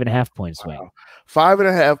 5.5 point swing. Wow.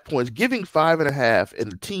 5.5 points, giving 5.5,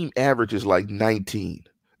 and the team average is like 19.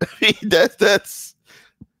 I mean, that's.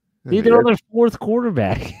 They're on their fourth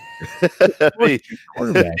quarterback.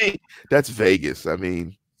 That's Vegas. I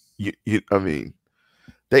mean,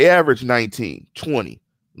 they average 19, 20.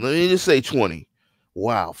 Let me just say 20.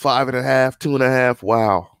 Wow, 5.5, 2.5.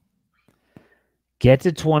 Wow. Get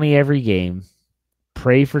to 20 every game.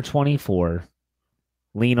 Pray for 24.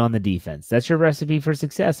 Lean on the defense. That's your recipe for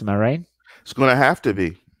success. Am I right? It's going to have to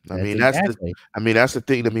be. That's the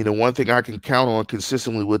thing. I mean, the one thing I can count on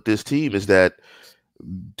consistently with this team is that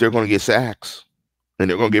they're going to get sacks and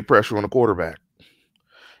they're going to get pressure on the quarterback.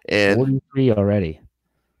 And 43 already.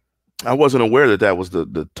 I wasn't aware that was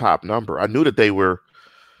the top number. I knew that they were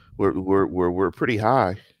pretty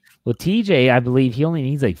high. Well, TJ, I believe he only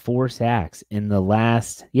needs like 4 sacks in the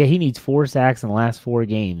last. Yeah, he needs 4 sacks in the last 4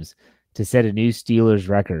 games to set a new Steelers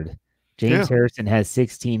record. James Harrison has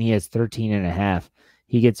 16. He has 13.5.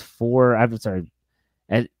 He gets 4. I'm sorry.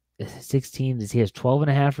 At 16, he has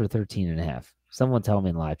 12.5 or 13.5. Someone tell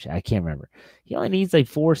me in live chat. I can't remember. He only needs like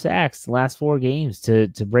 4 sacks the last 4 games to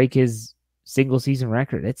break his single season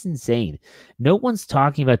record. That's insane. No one's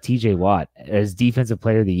talking about TJ Watt as defensive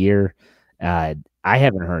player of the year. I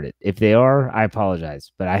haven't heard it. If they are, I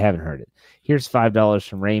apologize, but I haven't heard it. Here's $5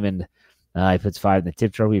 from Raymond. He puts 5 in the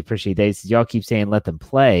tip jar. We appreciate that. He says, y'all keep saying let them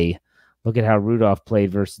play. Look at how Rudolph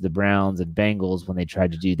played versus the Browns and Bengals when they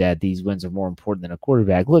tried to do that. These wins are more important than a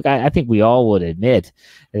quarterback. Look, I think we all would admit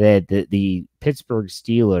that the Pittsburgh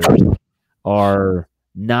Steelers are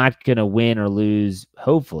not going to win or lose,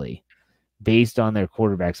 hopefully, based on their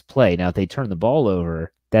quarterback's play. Now, if they turn the ball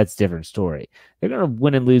over, that's a different story. They're going to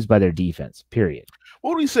win and lose by their defense, period.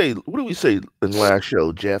 What do we say? What do we say in the last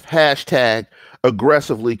show, Jeff? Hashtag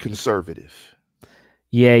aggressively conservative.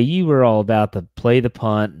 Yeah, you were all about the play the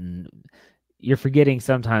punt, and you're forgetting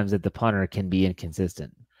sometimes that the punter can be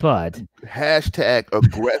inconsistent. But hashtag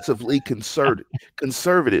aggressively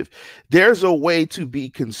conservative. There's a way to be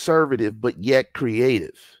conservative, but yet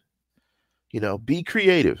creative. Be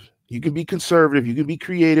creative. You can be conservative. You can be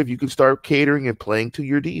creative. You can start catering and playing to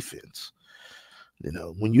your defense.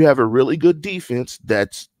 When you have a really good defense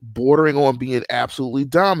that's bordering on being absolutely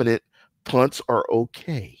dominant, punts are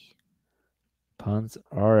okay. Punts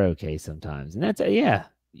are okay sometimes. And that's,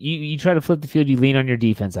 you try to flip the field, you lean on your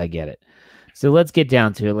defense. I get it. So let's get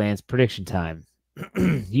down to it, Lance. Prediction time.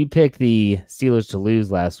 You picked the Steelers to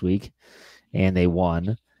lose last week, and they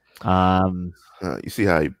won. You see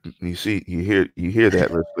how you hear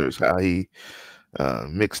that, listeners, how he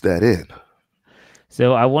mixed that in.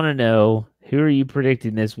 So I want to know, who are you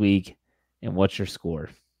predicting this week, and what's your score?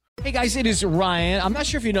 Hey guys, it is Ryan. I'm not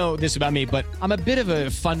sure if you know this about me, but I'm a bit of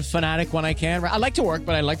a fun fanatic when I can. I like to work,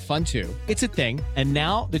 but I like fun too. It's a thing. And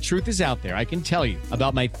now the truth is out there. I can tell you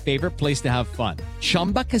about my favorite place to have fun.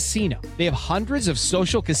 Chumba Casino. They have hundreds of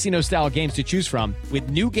social casino style games to choose from with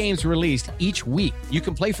new games released each week. You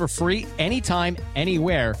can play for free anytime,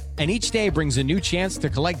 anywhere. And each day brings a new chance to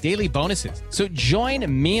collect daily bonuses. So join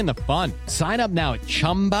me in the fun. Sign up now at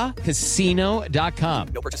ChumbaCasino.com.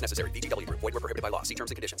 No purchase necessary. VGW Group. Void where prohibited by law. See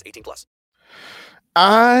terms and conditions. 18+.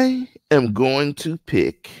 I am going to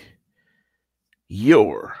pick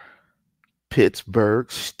your Pittsburgh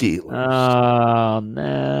Steelers. Oh,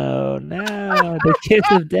 no. The kiss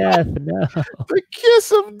of death. No. The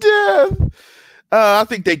kiss of death. I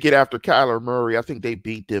think they get after Kyler Murray. I think they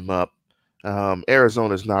beat them up.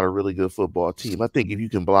 Arizona's not a really good football team. I think if you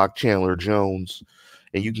can block Chandler Jones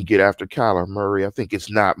and you can get after Kyler Murray, I think it's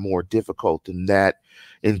not more difficult than that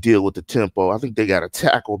and deal with the tempo. I think they got to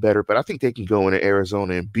tackle better, but I think they can go into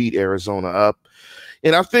Arizona and beat Arizona up.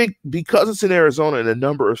 And I think because it's in Arizona and a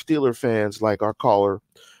number of Steeler fans, like our caller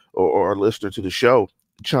or our listener to the show,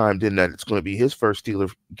 chimed in that it's going to be his first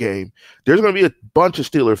Steeler game, there's going to be a bunch of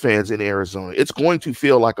Steeler fans in Arizona. It's going to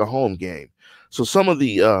feel like a home game. So some of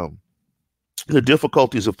the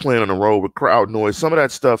difficulties of playing on the road with crowd noise, some of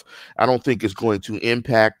that stuff I don't think is going to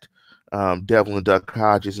impact Devlin Duck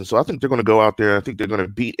Hodges. And so I think they're going to go out there. I think they're going to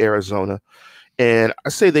beat Arizona. And I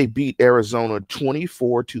say they beat Arizona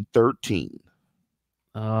 24-13.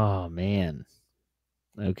 Oh, man.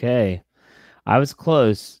 Okay. I was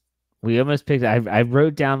close We almost picked. I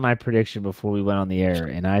wrote down my prediction before we went on the air,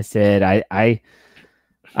 and I said I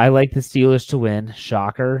like the Steelers to win.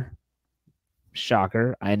 Shocker.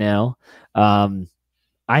 I know.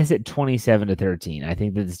 I said 27-13. I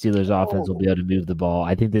think that the Steelers offense will be able to move the ball.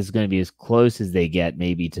 I think this is going to be as close as they get,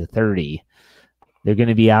 maybe to 30. They're going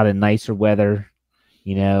to be out in nicer weather.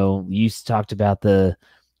 You talked about the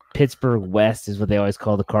Pittsburgh West is what they always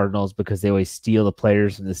call the Cardinals because they always steal the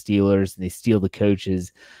players from the Steelers and they steal the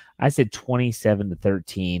coaches. I said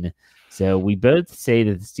 27-13. So we both say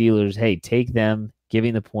to the Steelers, hey, take them,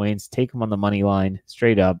 giving the points, take them on the money line,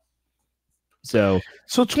 straight up. So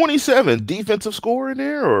 27 defensive score in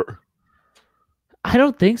there, or I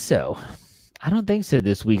don't think so.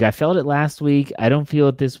 This week. I felt it last week. I don't feel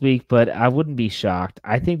it this week, but I wouldn't be shocked.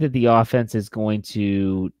 I think that the offense is going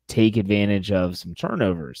to take advantage of some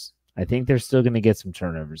turnovers. I think they're still going to get some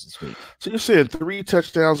turnovers this week. So you're saying 3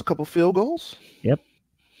 touchdowns, a couple field goals? Yep.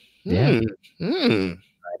 Yeah. I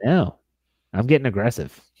know. I'm getting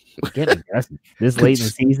aggressive. This late in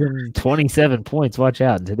the season, 27 points. Watch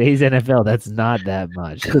out. In today's NFL, that's not that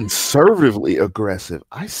much. Conservatively aggressive.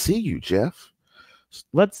 I see you, Jeff.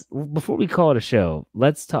 Before we call it a show,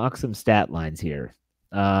 let's talk some stat lines here.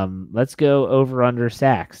 Let's go over under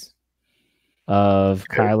sacks of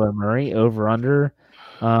Kyler Murray. Over under.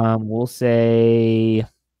 We'll say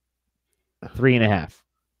 3.5.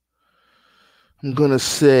 I'm gonna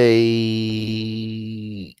say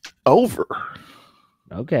over.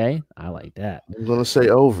 Okay, I like that. I'm going to say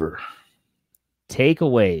over.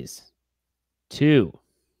 Takeaways, 2.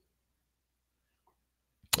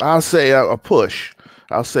 I'll say a push.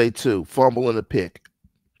 I'll say 2. Fumble and a pick.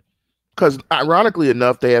 Because ironically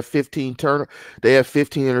enough, they have 15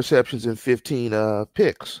 interceptions and 15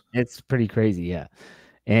 picks. It's pretty crazy, yeah.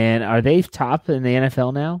 And are they top in the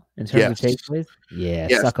NFL now in terms of takeaways? Yeah,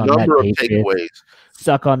 yes. Suck on Number that, of takeaways.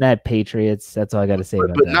 Suck on that, Patriots. That's all I got to say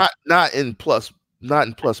about that. Not in plus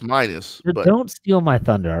minus. But don't steal my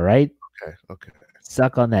thunder, all right? Okay.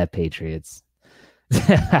 Suck on that, Patriots.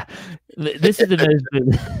 This is the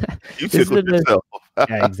most.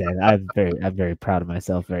 Yeah, exactly. I'm very proud of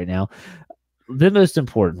myself right now. The most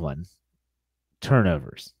important one: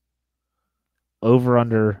 turnovers. Over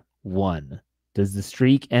under 1. Does the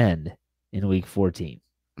streak end in week 14?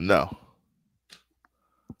 No.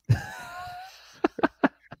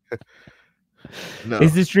 No.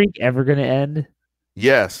 Is the streak ever going to end?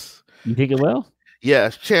 Yes. You think it will?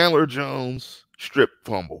 Yes. Chandler Jones strip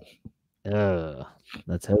fumble.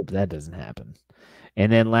 Let's hope that doesn't happen. And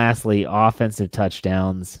then lastly, offensive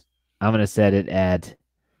touchdowns. I'm going to set it at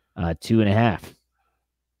 2.5.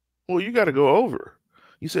 Well, you got to go over.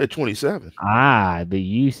 You said 27. But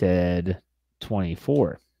you said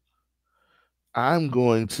 24. I'm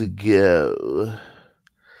going to go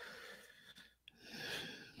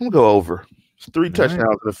over. It's 3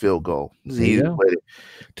 touchdowns and a field goal. It's the easiest way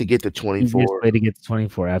to get to 24. Easiest way to get to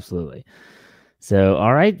 24, absolutely. So,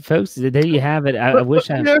 all right, folks, there you have it. I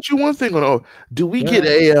wish I ask you one thing. Do we get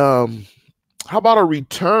a how about a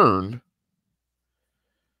return?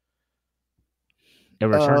 A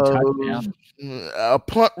return touchdown? A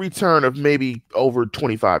punt return of maybe over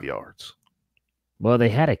 25 yards. Well, they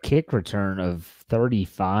had a kick return of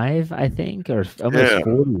 35, I think, or almost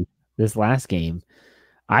 40 this last game.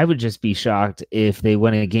 I would just be shocked if they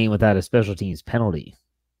went in a game without a special teams penalty,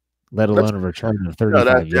 let alone a return of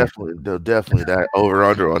 35 yards. Definitely that over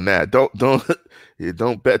under on that.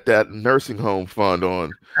 Don't bet that nursing home fund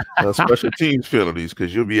on special teams penalties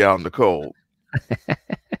because you'll be out in the cold.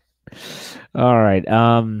 All right.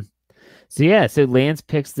 So Lance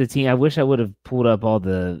picks the team. I wish I would have pulled up all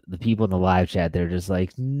the people in the live chat. They're just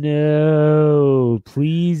like, no,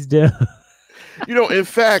 please don't. In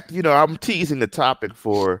fact, I'm teasing the topic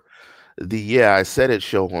for the I Said It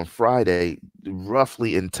show on Friday,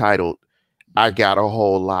 roughly entitled, I Got a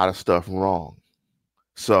Whole Lot of Stuff Wrong.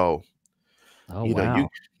 So, wow.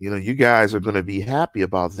 You guys are going to be happy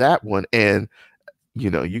about that one. And,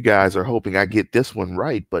 you guys are hoping I get this one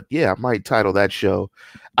right. But I might title that show,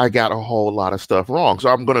 I Got a Whole Lot of Stuff Wrong. So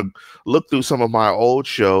I'm going to look through some of my old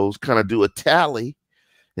shows, kind of do a tally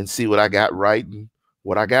and see what I got right and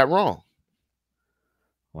what I got wrong.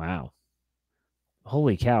 Wow.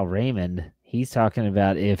 Holy cow, Raymond. He's talking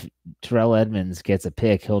about if Terrell Edmonds gets a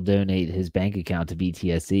pick, he'll donate his bank account to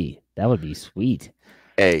BTSC. That would be sweet.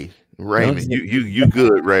 Hey, Raymond, you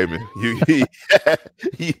good, Raymond.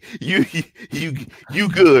 You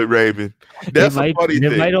good, Raymond. That's a funny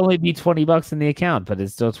thing. It might only be $20 in the account, but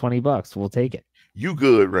it's still $20. We'll take it. You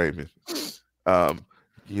good, Raymond.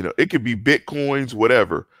 It could be Bitcoins,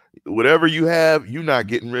 whatever. Whatever you have, you're not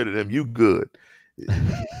getting rid of them. You good.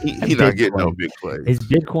 He not getting no big plays. Is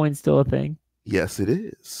Bitcoin still a thing? Yes, it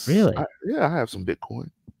is. Really? I have some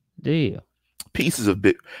Bitcoin. Do you?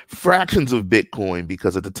 Fractions of Bitcoin,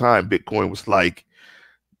 because at the time Bitcoin was like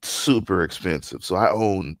super expensive. So I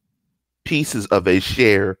own pieces of a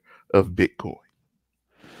share of Bitcoin.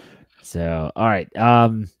 So, all right.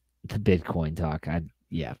 The Bitcoin talk.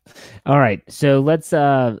 All right. So let's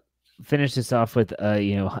finish this off with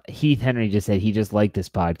Heath Henry just said he just liked this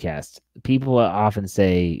podcast. People often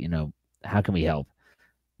say, how can we help?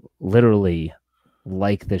 Literally,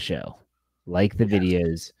 like the show, like the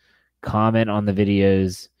videos, comment on the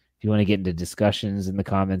videos. If you want to get into discussions in the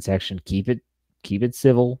comment section, keep it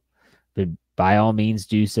civil, but by all means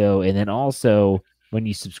do so. And then also, when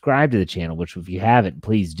you subscribe to the channel, which if you haven't,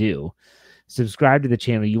 please do subscribe to the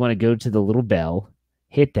channel. You want to go to the little bell,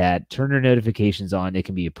 hit that, turn your notifications on. It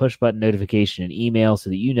can be a push button notification and email so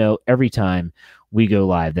that you know every time we go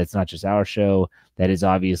live. That's not just our show. That is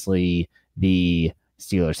obviously the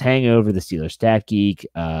Steelers Hangover, the Steelers Stat Geek,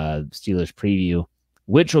 Steelers Preview,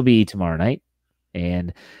 which will be tomorrow night.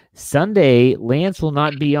 And Sunday, Lance will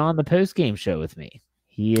not be on the post-game show with me.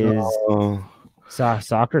 He is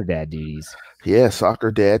soccer dad duties. Yeah,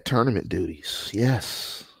 soccer dad tournament duties.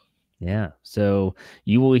 Yes. Yeah. So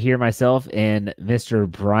you will hear myself and Mr.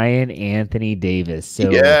 Brian Anthony Davis. So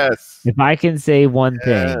yes. If I can say one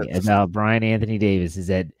thing about Brian Anthony Davis is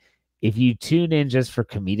that if you tune in just for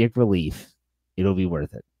comedic relief, it'll be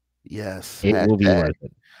worth it. Yes. It will be worth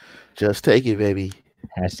it. Just take it, baby.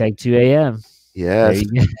 Hashtag 2 a.m. Yes.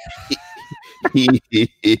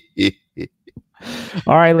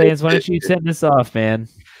 All right, Lance, why don't you send this off, man?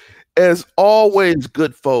 As always,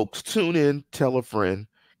 good folks, tune in, tell a friend,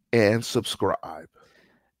 and subscribe.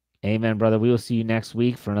 Amen, brother. We will see you next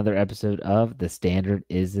week for another episode of The Standard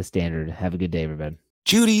is the Standard. Have a good day, everybody.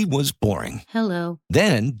 Judy was boring. Hello.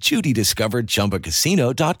 Then Judy discovered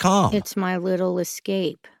ChumbaCasino.com. It's my little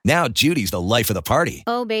escape. Now Judy's the life of the party.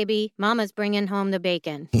 Oh, baby, mama's bringing home the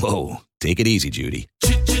bacon. Whoa, take it easy, Judy.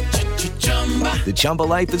 The Chumba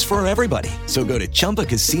life is for everybody. So go to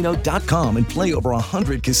ChumbaCasino.com and play over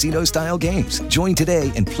 100 casino-style games. Join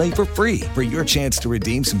today and play for free for your chance to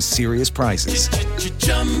redeem some serious prizes.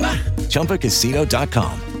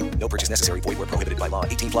 ChumbaCasino.com. No purchase necessary. Void where prohibited by law.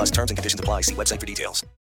 18+ terms and conditions apply. See website for details.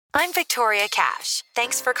 I'm Victoria Cash.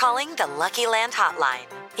 Thanks for calling the Lucky Land Hotline.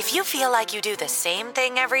 If you feel like you do the same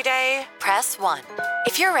thing every day, press 1.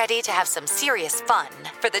 If you're ready to have some serious fun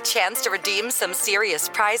for the chance to redeem some serious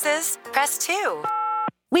prizes, press 2.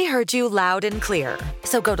 We heard you loud and clear.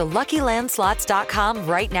 So go to LuckyLandSlots.com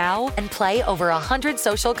right now and play over 100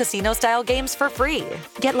 social casino-style games for free.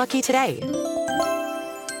 Get lucky today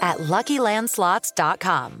at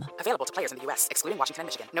LuckyLandSlots.com. Available to players in the U.S., excluding Washington and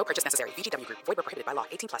Michigan. No purchase necessary. VGW Group. Void where prohibited by law.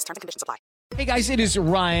 18+ terms and conditions apply. Hey guys, it is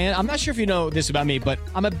Ryan. I'm not sure if you know this about me, but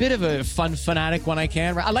I'm a bit of a fun fanatic when I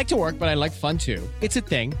can. I like to work, but I like fun too. It's a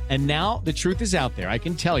thing. And now the truth is out there. I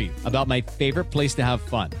can tell you about my favorite place to have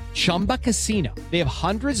fun. Chumba Casino. They have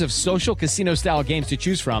hundreds of social casino style games to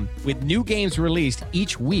choose from with new games released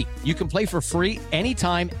each week. You can play for free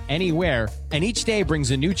anytime, anywhere. And each day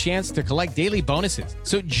brings a new chance to collect daily bonuses.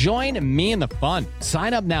 So join me in the fun.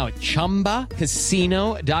 Sign up now at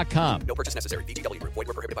ChumbaCasino.com. No purchase necessary. VGW Group. Void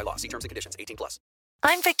where prohibited by law. See terms and conditions. 18+.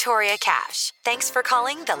 I'm Victoria Cash. Thanks for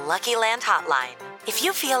calling the Lucky Land Hotline. If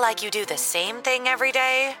you feel like you do the same thing every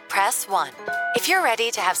day, press 1. If you're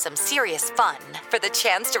ready to have some serious fun for the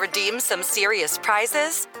chance to redeem some serious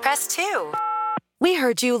prizes, press 2. We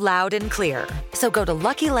heard you loud and clear. So go to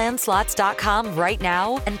LuckyLandSlots.com right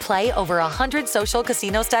now and play over 100 social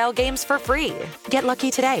casino-style games for free. Get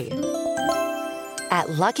lucky today at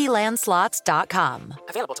LuckyLandSlots.com.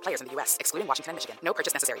 Available to players in the U.S., excluding Washington and Michigan. No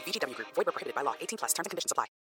purchase necessary. VGW Group. Void where prohibited by law. 18+ terms and conditions apply.